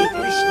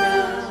శ్రీకృష్ణ.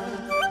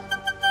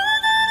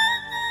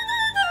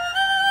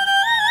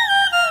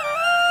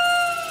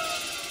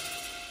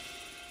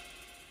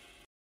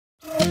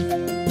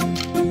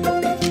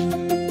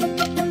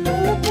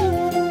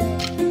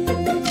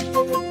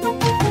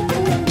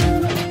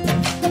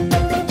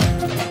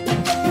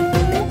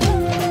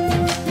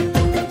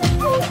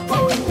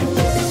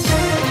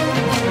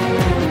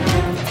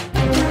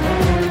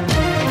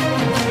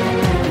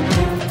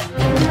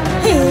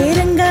 హే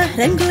రంగా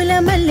రంగుల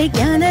మల్లె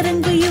జ్ఞాన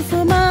రంగు యుఫు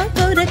మా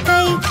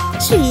కొరకై.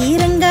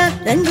 శ్రీరంగా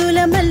రంగుల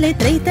మల్లె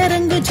త్రైత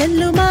రంగు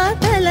జల్లు మా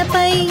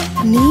తలపై.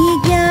 నీ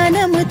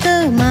జ్ఞానముతో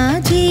మా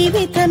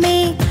జీవితమే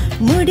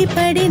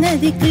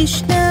ముడిపడినది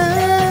కృష్ణ.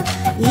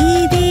 ఈ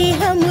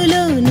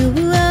దేహములో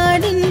నువ్వు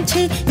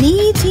ఆడించే నీ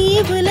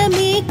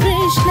జీవులమే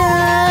కృష్ణ.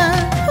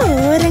 ఓ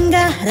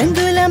రంగా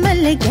రంగుల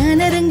మల్లె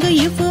జ్ఞాన రంగు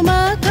యుఫు మా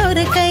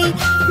కొరకై.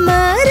 మా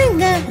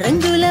రంగా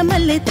రంగుల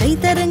మల్లె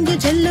త్రైత రంగు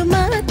జల్లు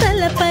మా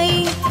తలపై.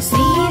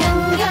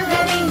 శ్రీరంగ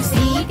హరే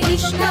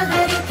శ్రీకృష్ణ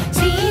హరే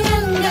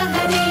శ్రీరంగ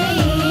హరే.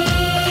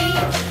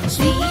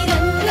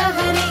 శ్రీరంగ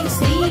హరే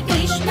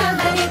శ్రీకృష్ణ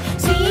హరే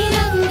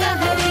శ్రీరంగ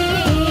హరే.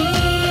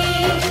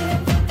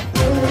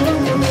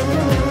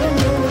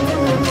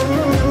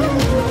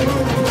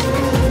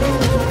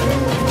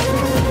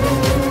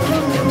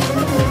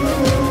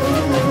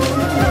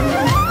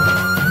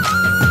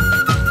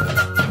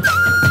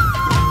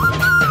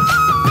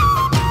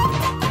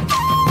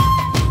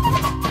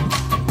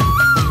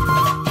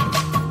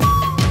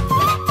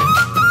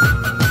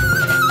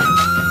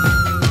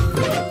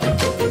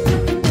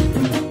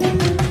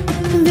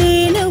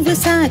 వేణువు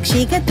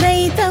సాక్షిగా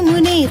త్రైతము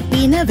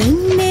నేర్పిన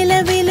వెన్నెల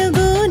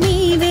వెలుగు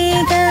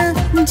నీవేగా.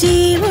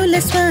 జీవుల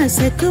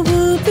శ్వాసకు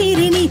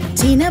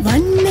ఊపిరినిచ్చిన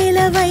వన్నెల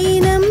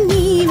వైనం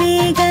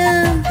నీవేగా.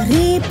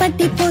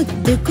 రేపటి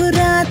పొద్దుకు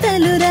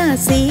రాతలు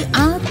రాసే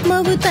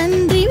ఆత్మవు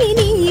తండ్రివి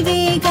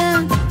నీవేగా.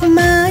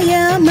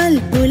 మాయా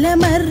మల్పుల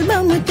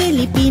మర్మము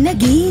తెలిపిన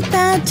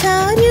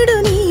గీతాచార్యుడు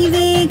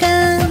నీవేగా.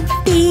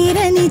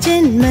 తీరని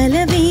జన్మల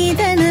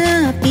వేదన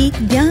ఆపి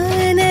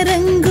జ్ఞాన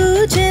రంగు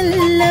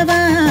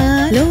జల్లవా.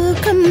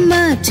 లోకం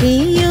మార్చే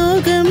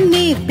యోగం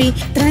నేర్పి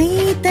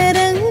త్రైత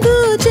రంగు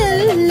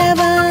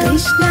జల్లవా.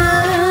 కృష్ణ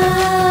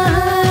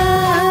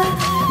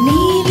నీ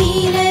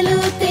లీలలు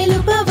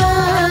తెలుపవా.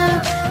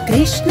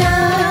 కృష్ణ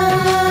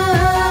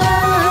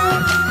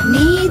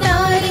నీ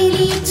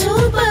దారిని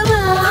చూపవా.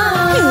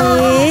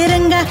 ఏ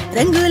రంగా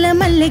రంగుల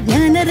మల్లె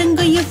జ్ఞాన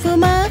రంగు యుఫు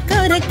మా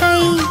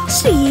కొరకై.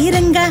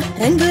 శ్రీరంగా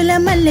రంగుల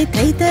మల్లె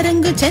త్రైత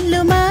రంగు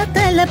జల్లు మా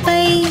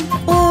తలపై.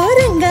 ఓ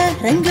రంగా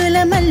రంగుల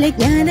మల్లె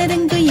జ్ఞాన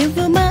రంగు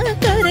యువ్వు మా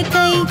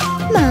కొరకై.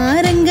 మా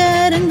రంగా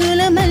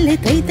రంగుల మల్లె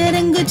త్రైత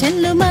రంగు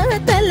జల్లు మా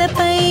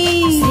తలపై.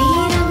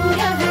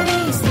 శ్రీరంగ హరే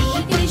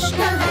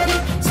శ్రీకృష్ణ హరే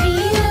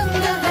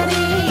శ్రీరంగ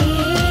హరే.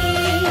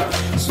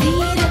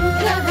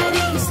 శ్రీరంగ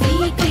హరే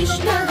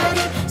శ్రీకృష్ణ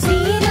హరే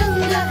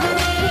శ్రీరంగ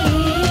హరే.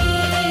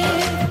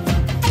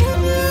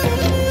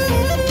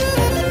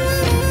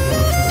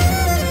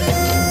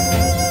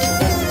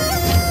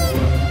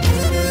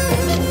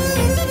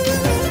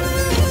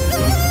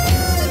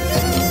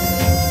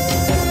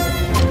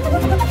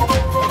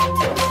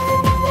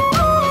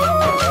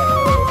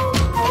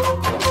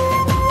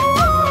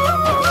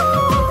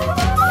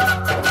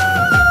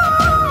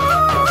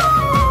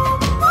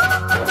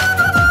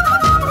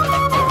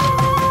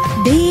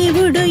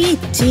 దేవుడు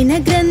ఇచ్చిన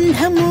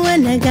గ్రంథము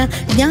అనగా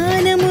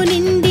జ్ఞానము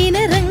నిండిన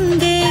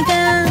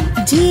రంగేగా.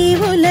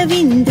 జీవుల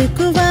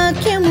విందుకు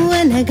వాక్యము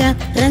అనగా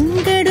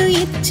రంగడు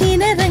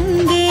ఇచ్చిన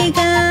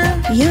రంగేగా.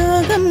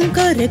 యోగం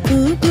కొరకు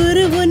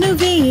గురువును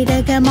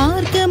వీడగా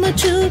మార్గము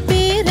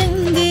చూపే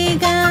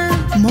రంగేగా.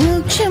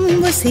 మోక్షం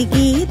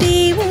ఒసిగి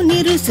దేవుని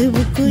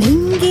రుసువుకు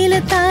లింగిల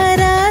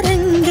తారా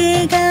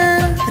రంగేగా.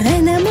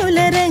 రణముల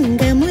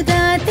రంగము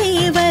దాటే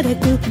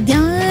వరకు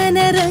జ్ఞాన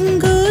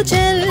రంగు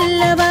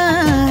చల్లవా.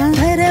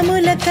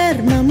 హరముల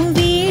కర్మము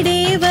వీడే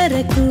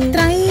వరకు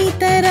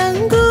త్రైత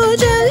రంగు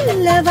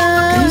జల్లవా.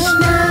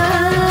 కృష్ణ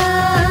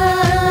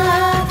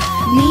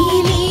నీ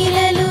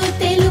లీలలు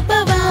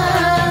తెలుపవా.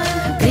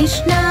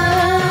 కృష్ణ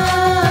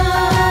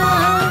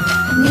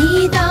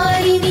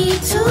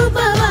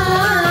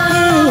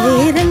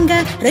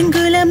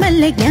రంగుల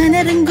మల్లె జ్ఞాన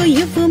రంగు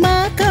ఇవ్వు మా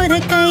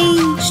కొరకై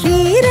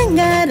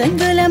శ్రీరంగ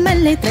రంగుల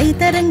మల్లె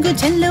త్రైత రంగు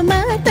జల్లు మా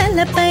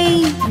తలపై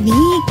నీ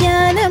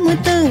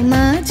జ్ఞానముతో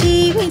మా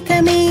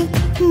జీవితమే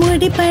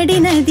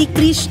ముడిపడినది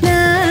కృష్ణ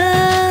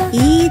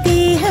ఈ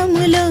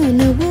దేహములో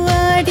నువ్వు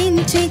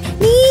ఆడించే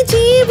నీ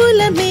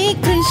జీవులమే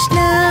కృష్ణ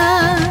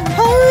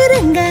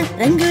రంగ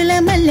రంగుల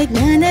మల్లె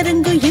జ్ఞాన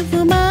రంగు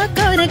ఇవ్వు మా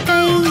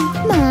కొరకై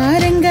మా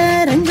రంగ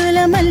రంగుల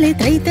మల్లె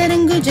త్రైత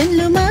రంగు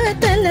జల్లు మా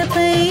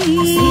తలపై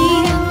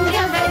శ్రీరంగ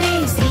హరే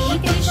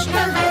శ్రీకృష్ణ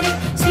హరే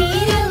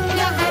శ్రీరంగ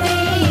హరే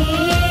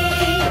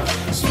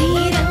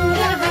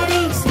శ్రీరంగ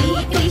హరే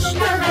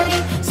శ్రీకృష్ణ హరే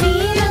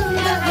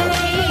శ్రీరంగ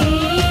హరే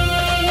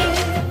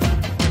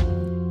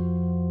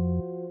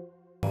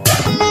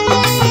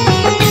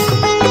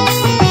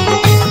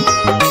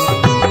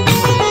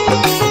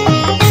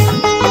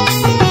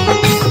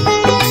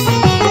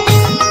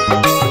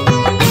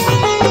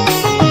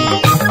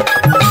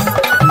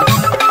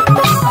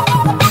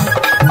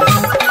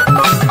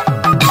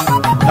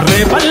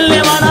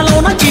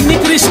రేపల్లెవాడలోన చిన్ని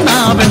కృష్ణ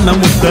వెన్న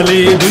ముద్దలే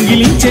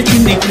దొంగిలించే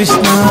చిన్ని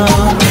కృష్ణ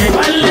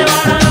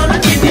రేపల్లెవాడలోన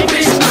చిన్ని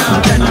కృష్ణ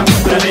వెన్న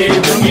ముద్దలే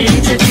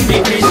దొంగిలించే చిన్ని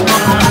కృష్ణ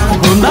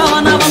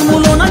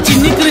బృందావనవనములోన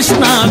చిన్ని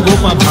కృష్ణ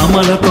గోప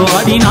భామలతో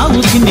ఆడినావు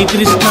చిన్ని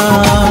కృష్ణ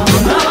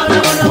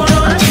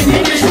బృందావనవనములోన చిన్ని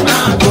కృష్ణ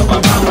గోప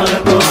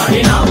భామలతో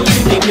ఆడినావు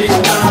చిన్ని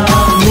కృష్ణ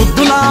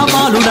ముద్దులా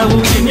బాలుడవు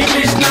చిన్ని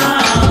కృష్ణ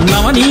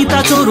నవనీత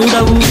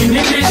చోరుడవు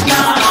చిన్ని కృష్ణ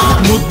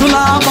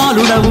ముద్దులా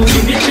బాలుడవు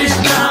చిన్ని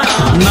కృష్ణ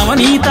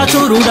నవనీత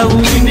చోరుడవు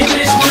చిన్ని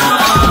కృష్ణ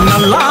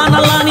నల్లా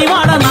నల్లాని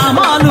వాడ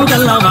నామాలు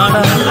గల్లవాడ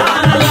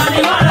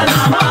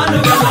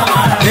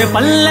రే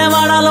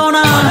పల్లెవాడలోన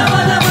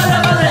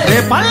రే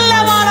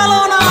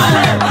పల్లెవాడలోన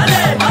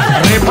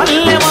రే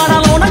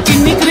పల్లెవాడలోన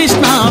చిన్ని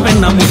కృష్ణ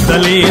వెన్న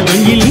ముద్దలే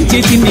దొంగిలించే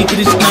చిన్ని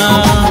కృష్ణ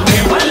రే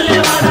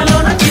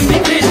పల్లెవాడలోన చిన్ని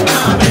కృష్ణ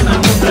వెన్న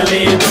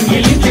ముద్దలే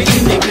దొంగిలించే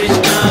చిన్ని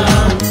కృష్ణ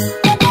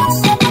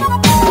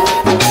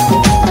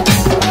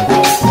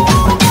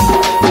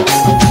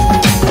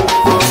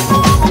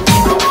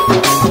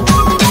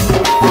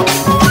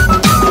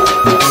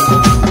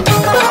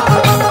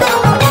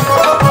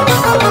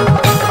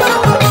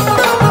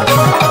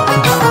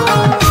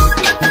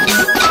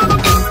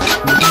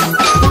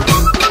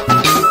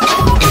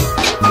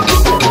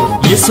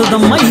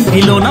యశోదమ్మ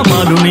ఇంటిలోన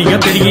బాలునిగా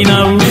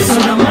పెరిగినావు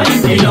యశోదమ్మ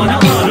ఇంటిలోన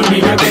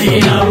బాలునిగా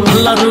పెరిగినావు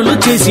అల్లరులు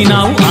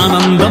చేసినావు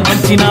ఆనందం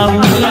పంచినావు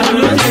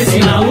అల్లరులు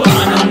చేసినావు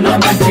ఆనందం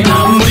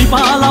పంచినావు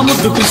మురిపాల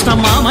ముద్దు కృష్ణ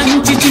మా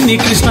మంచి చిన్ని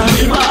కృష్ణ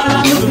మురిపాల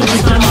ముద్దు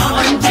కృష్ణ మా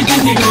మంచి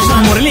చిన్ని కృష్ణ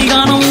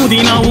మురళిగానం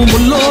ఊదినావు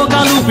ముల్లో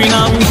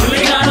కాలుపినావు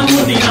మురళిగానం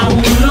ఊదినావు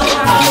ముల్లో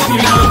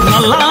కాలుపినావు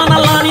నల్లా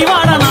నల్లాని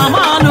వాడ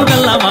నామాలు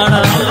గల్లవాడ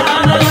నల్లా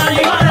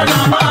నల్లాని వాడ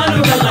నామాలు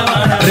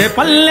గల్లవాడ రే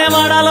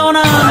పల్లెవాడలోన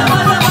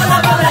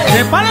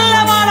రే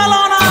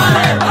పల్లెవాడలోన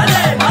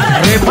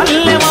రే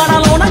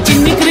పల్లెవాడలోన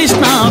చిన్ని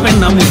కృష్ణ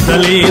వెన్న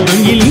ముద్దలే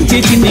దొంగిలించే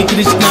చిన్ని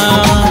కృష్ణ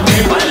రే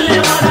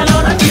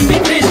పల్లెవాడలోన చిన్ని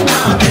కృష్ణ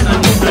వెన్న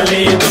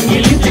ముద్దలే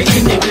దొంగిలించే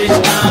చిన్ని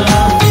కృష్ణ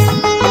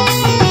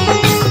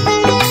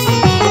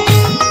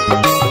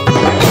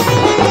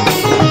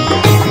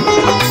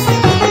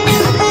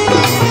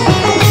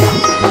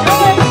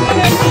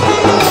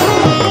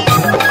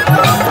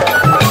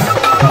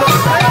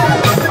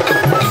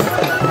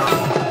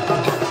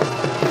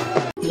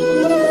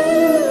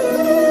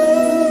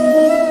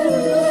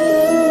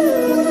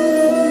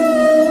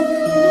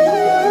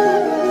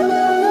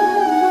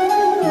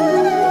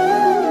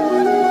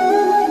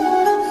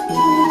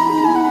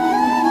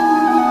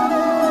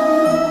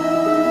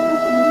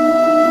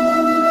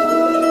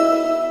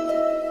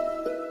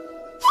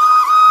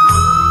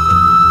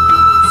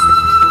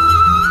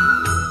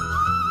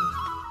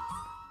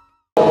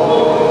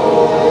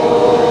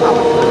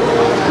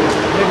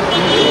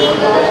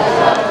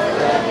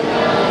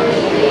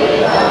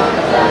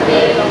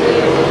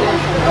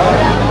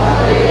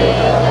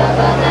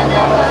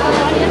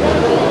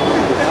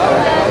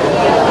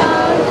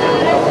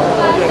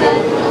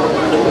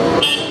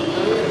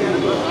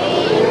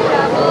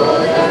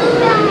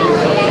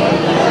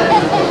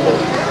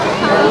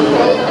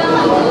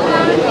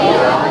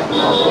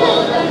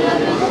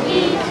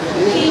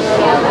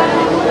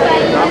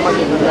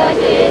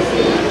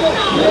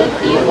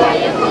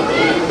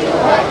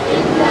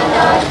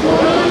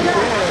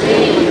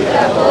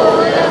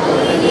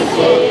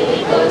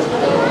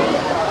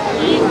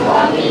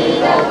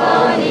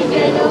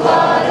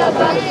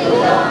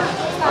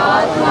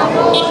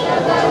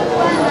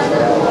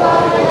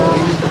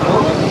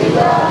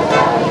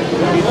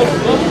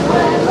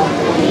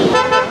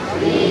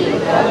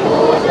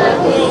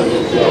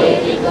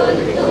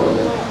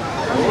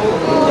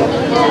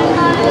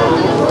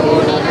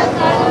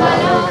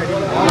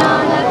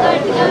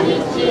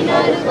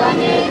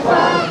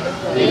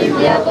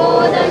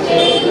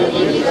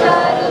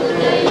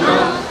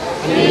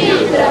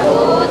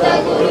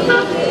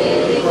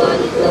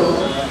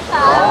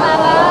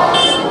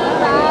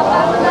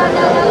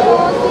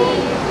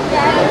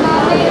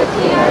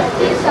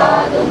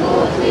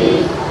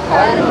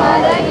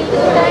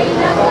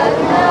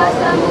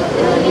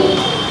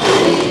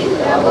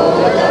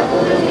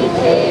ప్రబోధకుని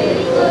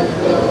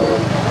చేరికొద్దు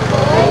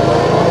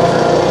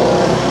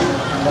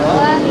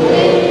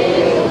వందే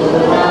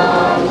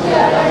గురునాం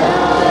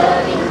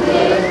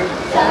చరణారవిందే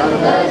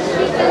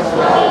సందర్శిత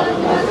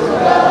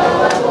స్వాత్మసురావబోధే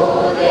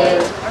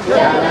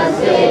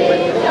జనసే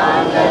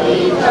జాహ్నవీ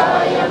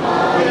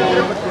జాయమానే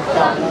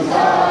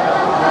సంసారహారాహరణే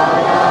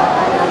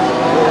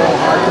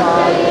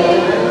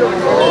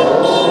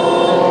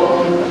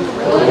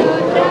గురు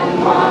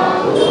బ్రహ్మా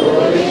గురు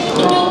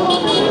విష్ణు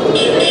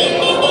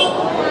గురుదేవో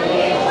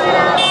మహేశ్వర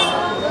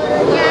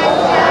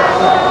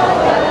గురుసాక్షాత్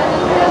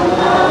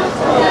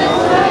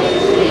తస్మై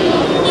శ్రీ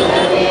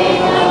గురవే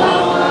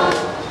నమః.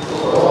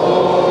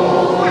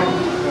 ఓం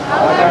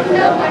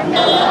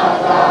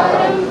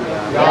అఖండమండలాకారం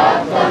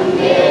వ్యాప్తం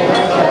యేన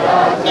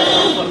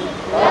చరాచరం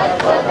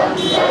తత్పదం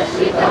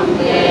దర్శితం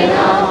యేన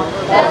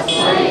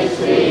తస్మై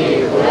శ్రీ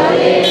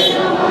గురవే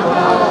నమః.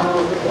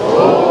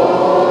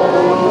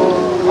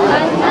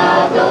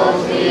 అన్నాదో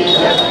శ్రీ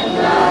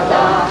జగన్నాథ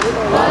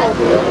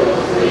మద్గురు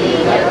శ్రీ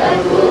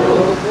జగద్గురు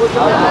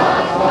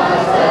మహాత్మా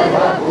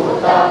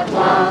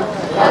సర్వభూతాత్మా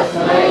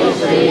తస్మై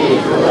శ్రీ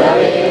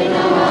గురవే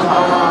నమః.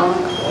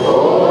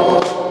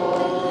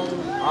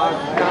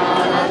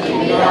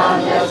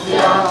 అజ్ఞానతిమిరాంధస్య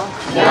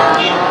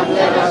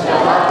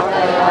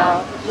జ్ఞానాంజనశలాకయా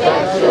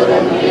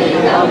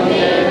చక్షురున్మిలితం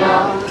యేన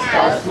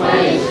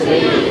తస్మై శ్రీ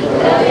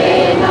గురవే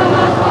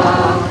నమః.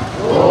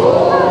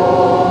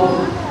 ఓం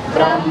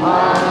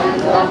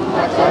బ్రహ్మానందం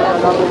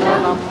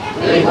అచలగౌణం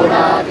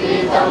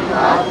త్రిగుణాతీతం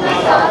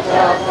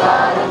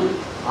ఆత్మసాక్షాత్కారం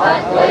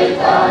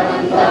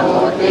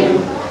అద్వైతానందమూర్తిం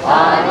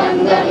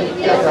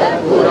ఆనందనిత్య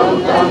సద్గురుం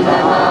తం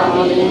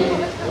నమామి.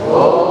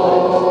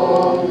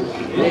 ఓం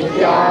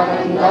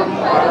నిత్యానందం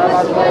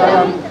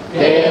పరమస్వరం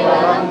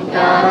కేవలం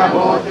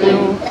జ్ఞానమూర్తిం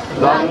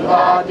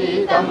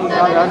ద్వంద్వాతీతం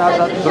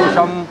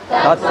గగనసదృశం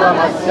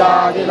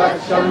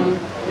తత్వమస్యాదిలక్ష్యం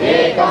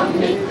ఏకం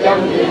నిత్యం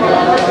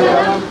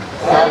విమలమయం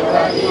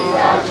సర్వదీ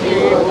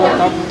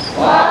సాక్షిభూతం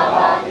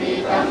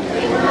భావాతీతం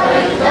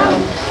త్రిగుణరహితం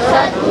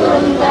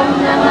సద్గురుం తం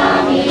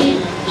నమామి.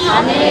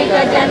 అనేక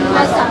జన్మ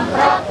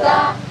సంప్రాప్త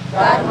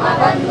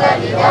కర్మబంధ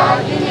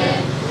విదాయినే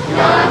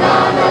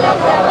జ్ఞానానల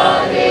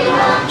ప్రవాహేన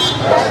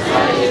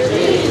తస్మై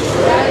శ్రీ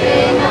గురవే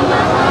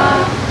నమః.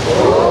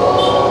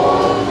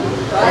 ఓం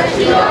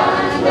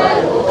సచ్చిదానంద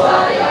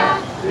రూపాయ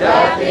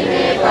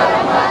వ్యాపినే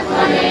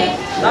పరమాత్మనే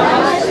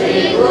నమః శ్రీ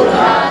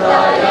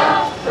గురునాథాయ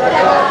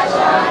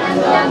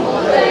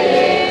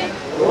ప్రకాశానందమూర్తయే.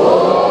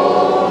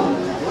 ఓం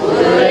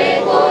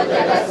గురురేకో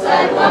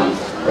జగత్సర్వం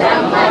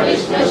బ్రహ్మ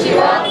విష్ణు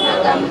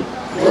శివాత్మకం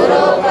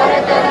గురో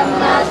పరతరం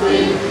నాస్తి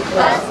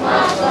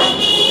తస్మాత్తం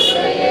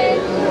పూజయే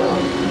గురుం.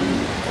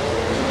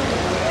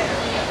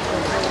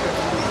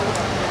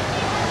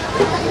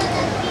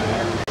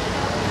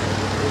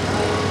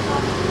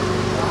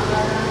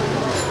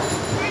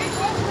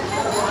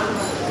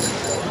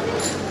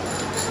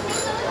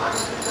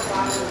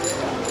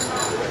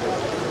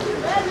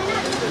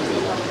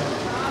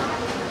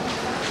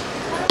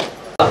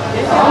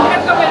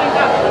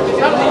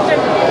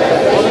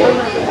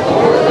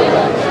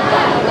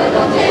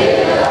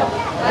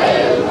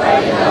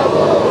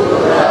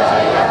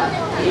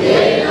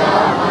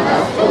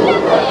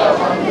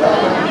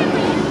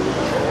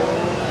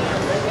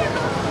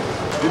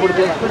 ఇప్పుడు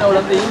తెలుసుకునే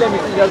వాళ్ళంతా ఇల్లే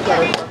మిక్స్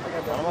చేస్తారు.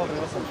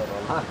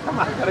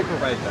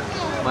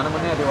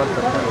 మనమనే అది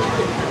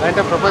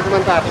అంటే ప్రపంచం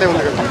అంతా అట్లే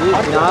ఉంది కదా.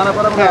 అది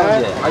జ్ఞానపరంగా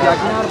ఉంది, అది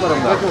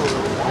అజ్ఞానపరంగా.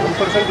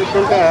 1%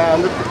 తీసుకుంటే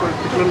అందరికి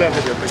తిట్లు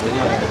అంటే చెప్పండి.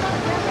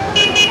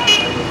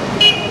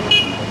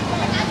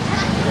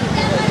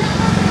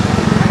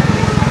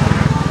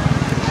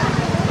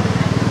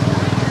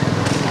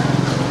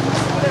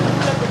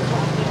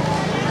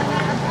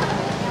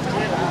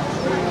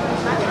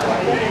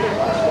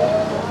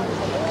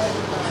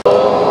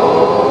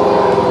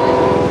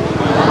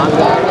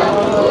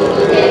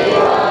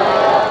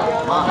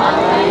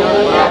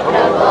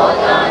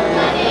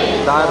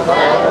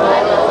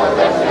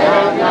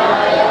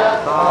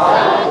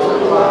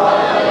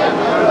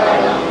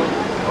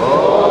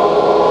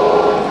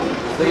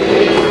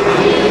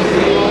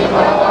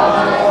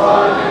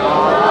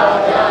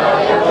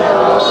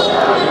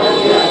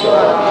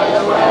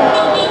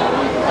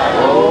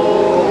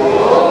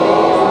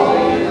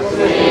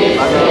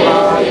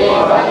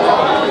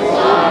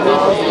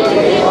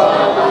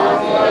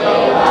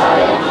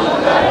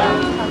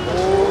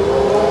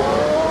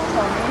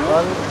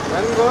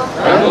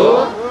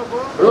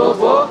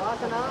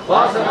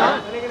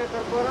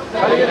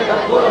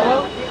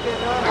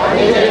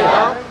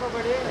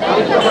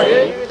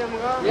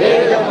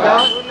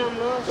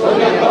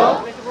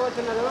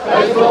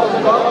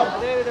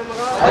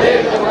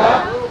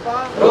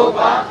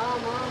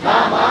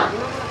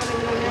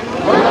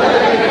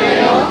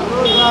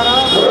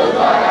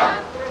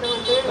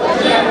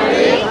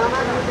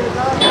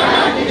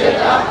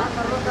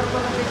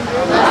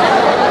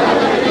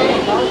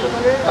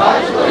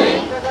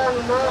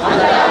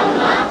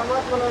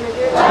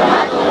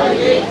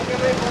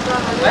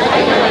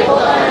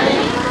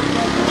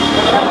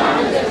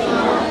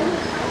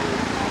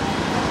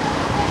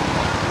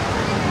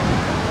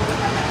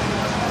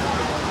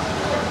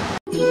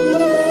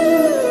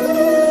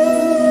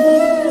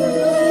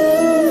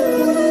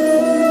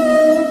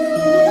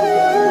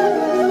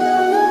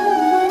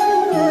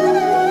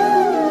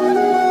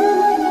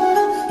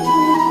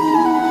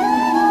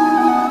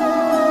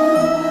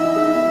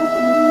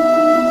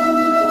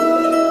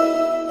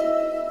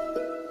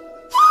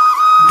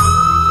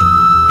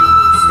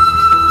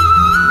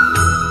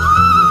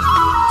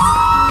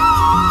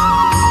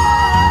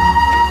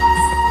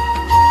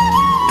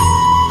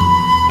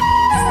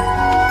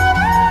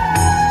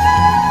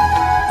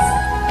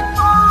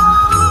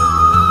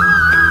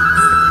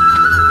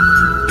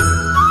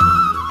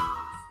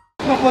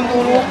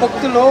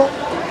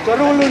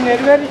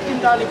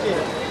 పాదాలకి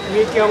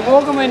మీకు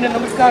అమోఘమైన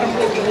నమస్కారం.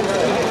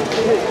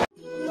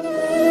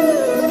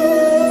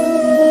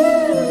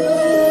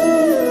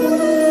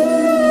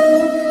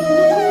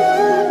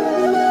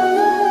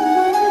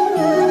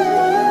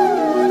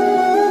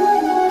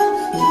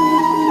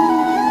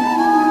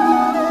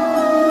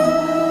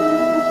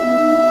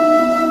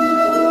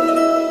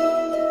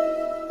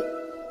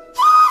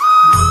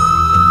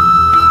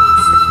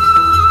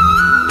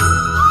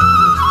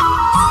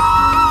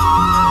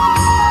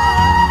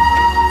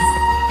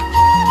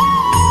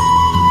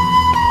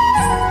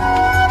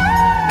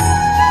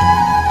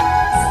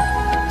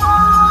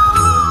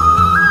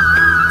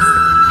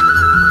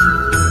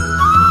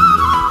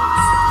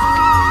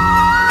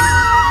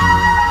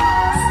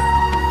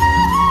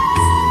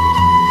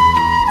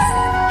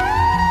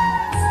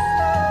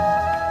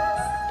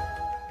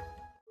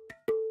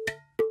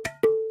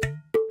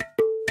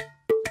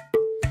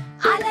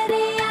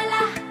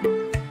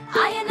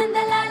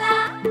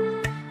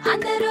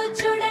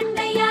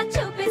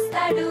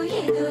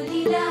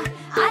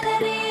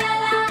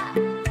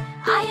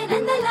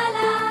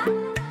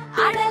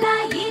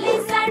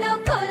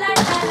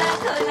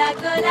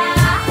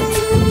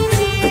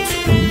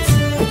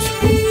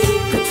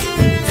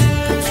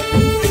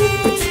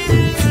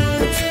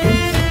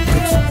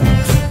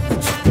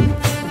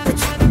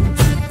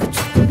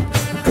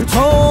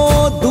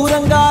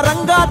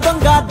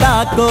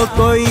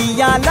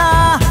 కొయ్యాలా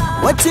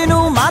వచ్చి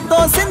నువ్వు మాతో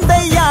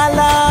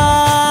సిందయ్యాలా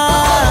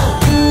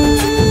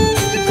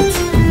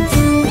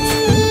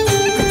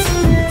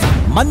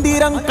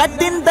మందిరం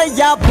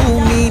కట్టిందయ్యా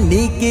భూమి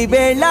నీకి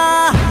వేళ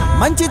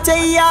మంచి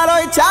చెయ్యాలో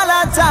చాలా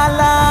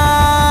చాలా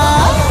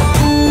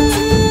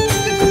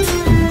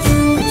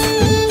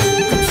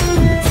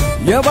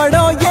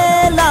ఎవడో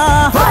ఏలా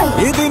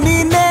ఇది నీ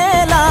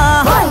నేల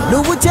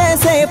నువ్వు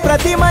చేసే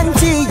ప్రతి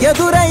మంచి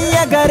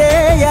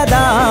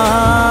ఎదురయ్యగరేయదా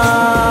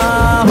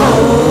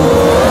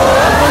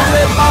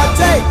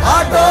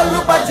ఆటోలు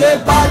బజే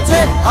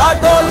బాజే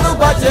ఆటోలు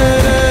బజే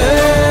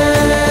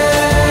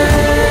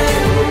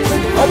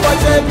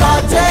బజే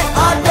బాజే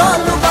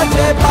ఆటోలు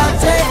బజే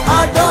బాజే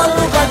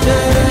ఆటోలు బజే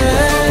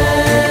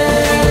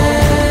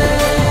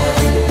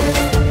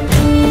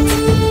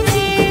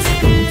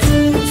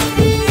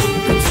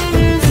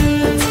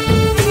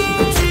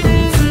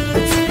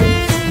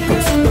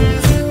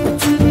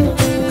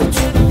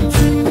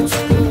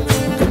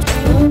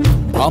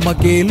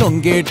అమ్మకే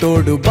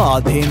లొంగేటోడు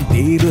బాధేం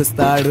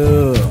తీరుస్తాడు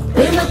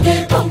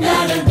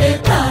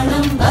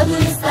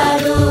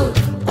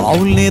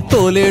అవునే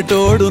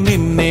తోలేటోడు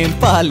నిన్నేం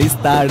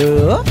పాలిస్తాడు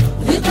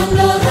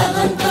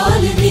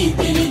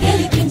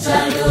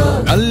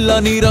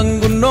నల్లని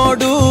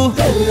రంగున్నోడు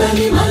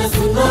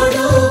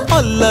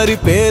అల్లరి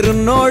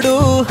పేరున్నోడు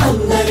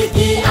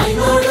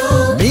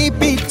మీ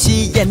పిచ్చి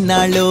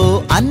ఎన్నాళ్ళు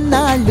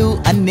అన్నాళ్ళు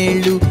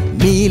అన్నేళ్ళు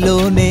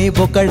మీలోనే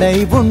ఒకడై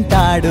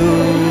ఉంటాడు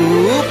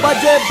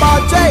బజే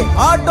బాజే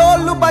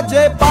ఆటోలు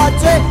బజే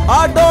బాజే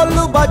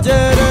ఆటోలు బజే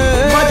రే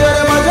బజే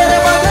బజే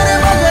బజే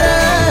బజే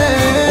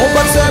ఓ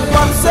బజే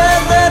బజే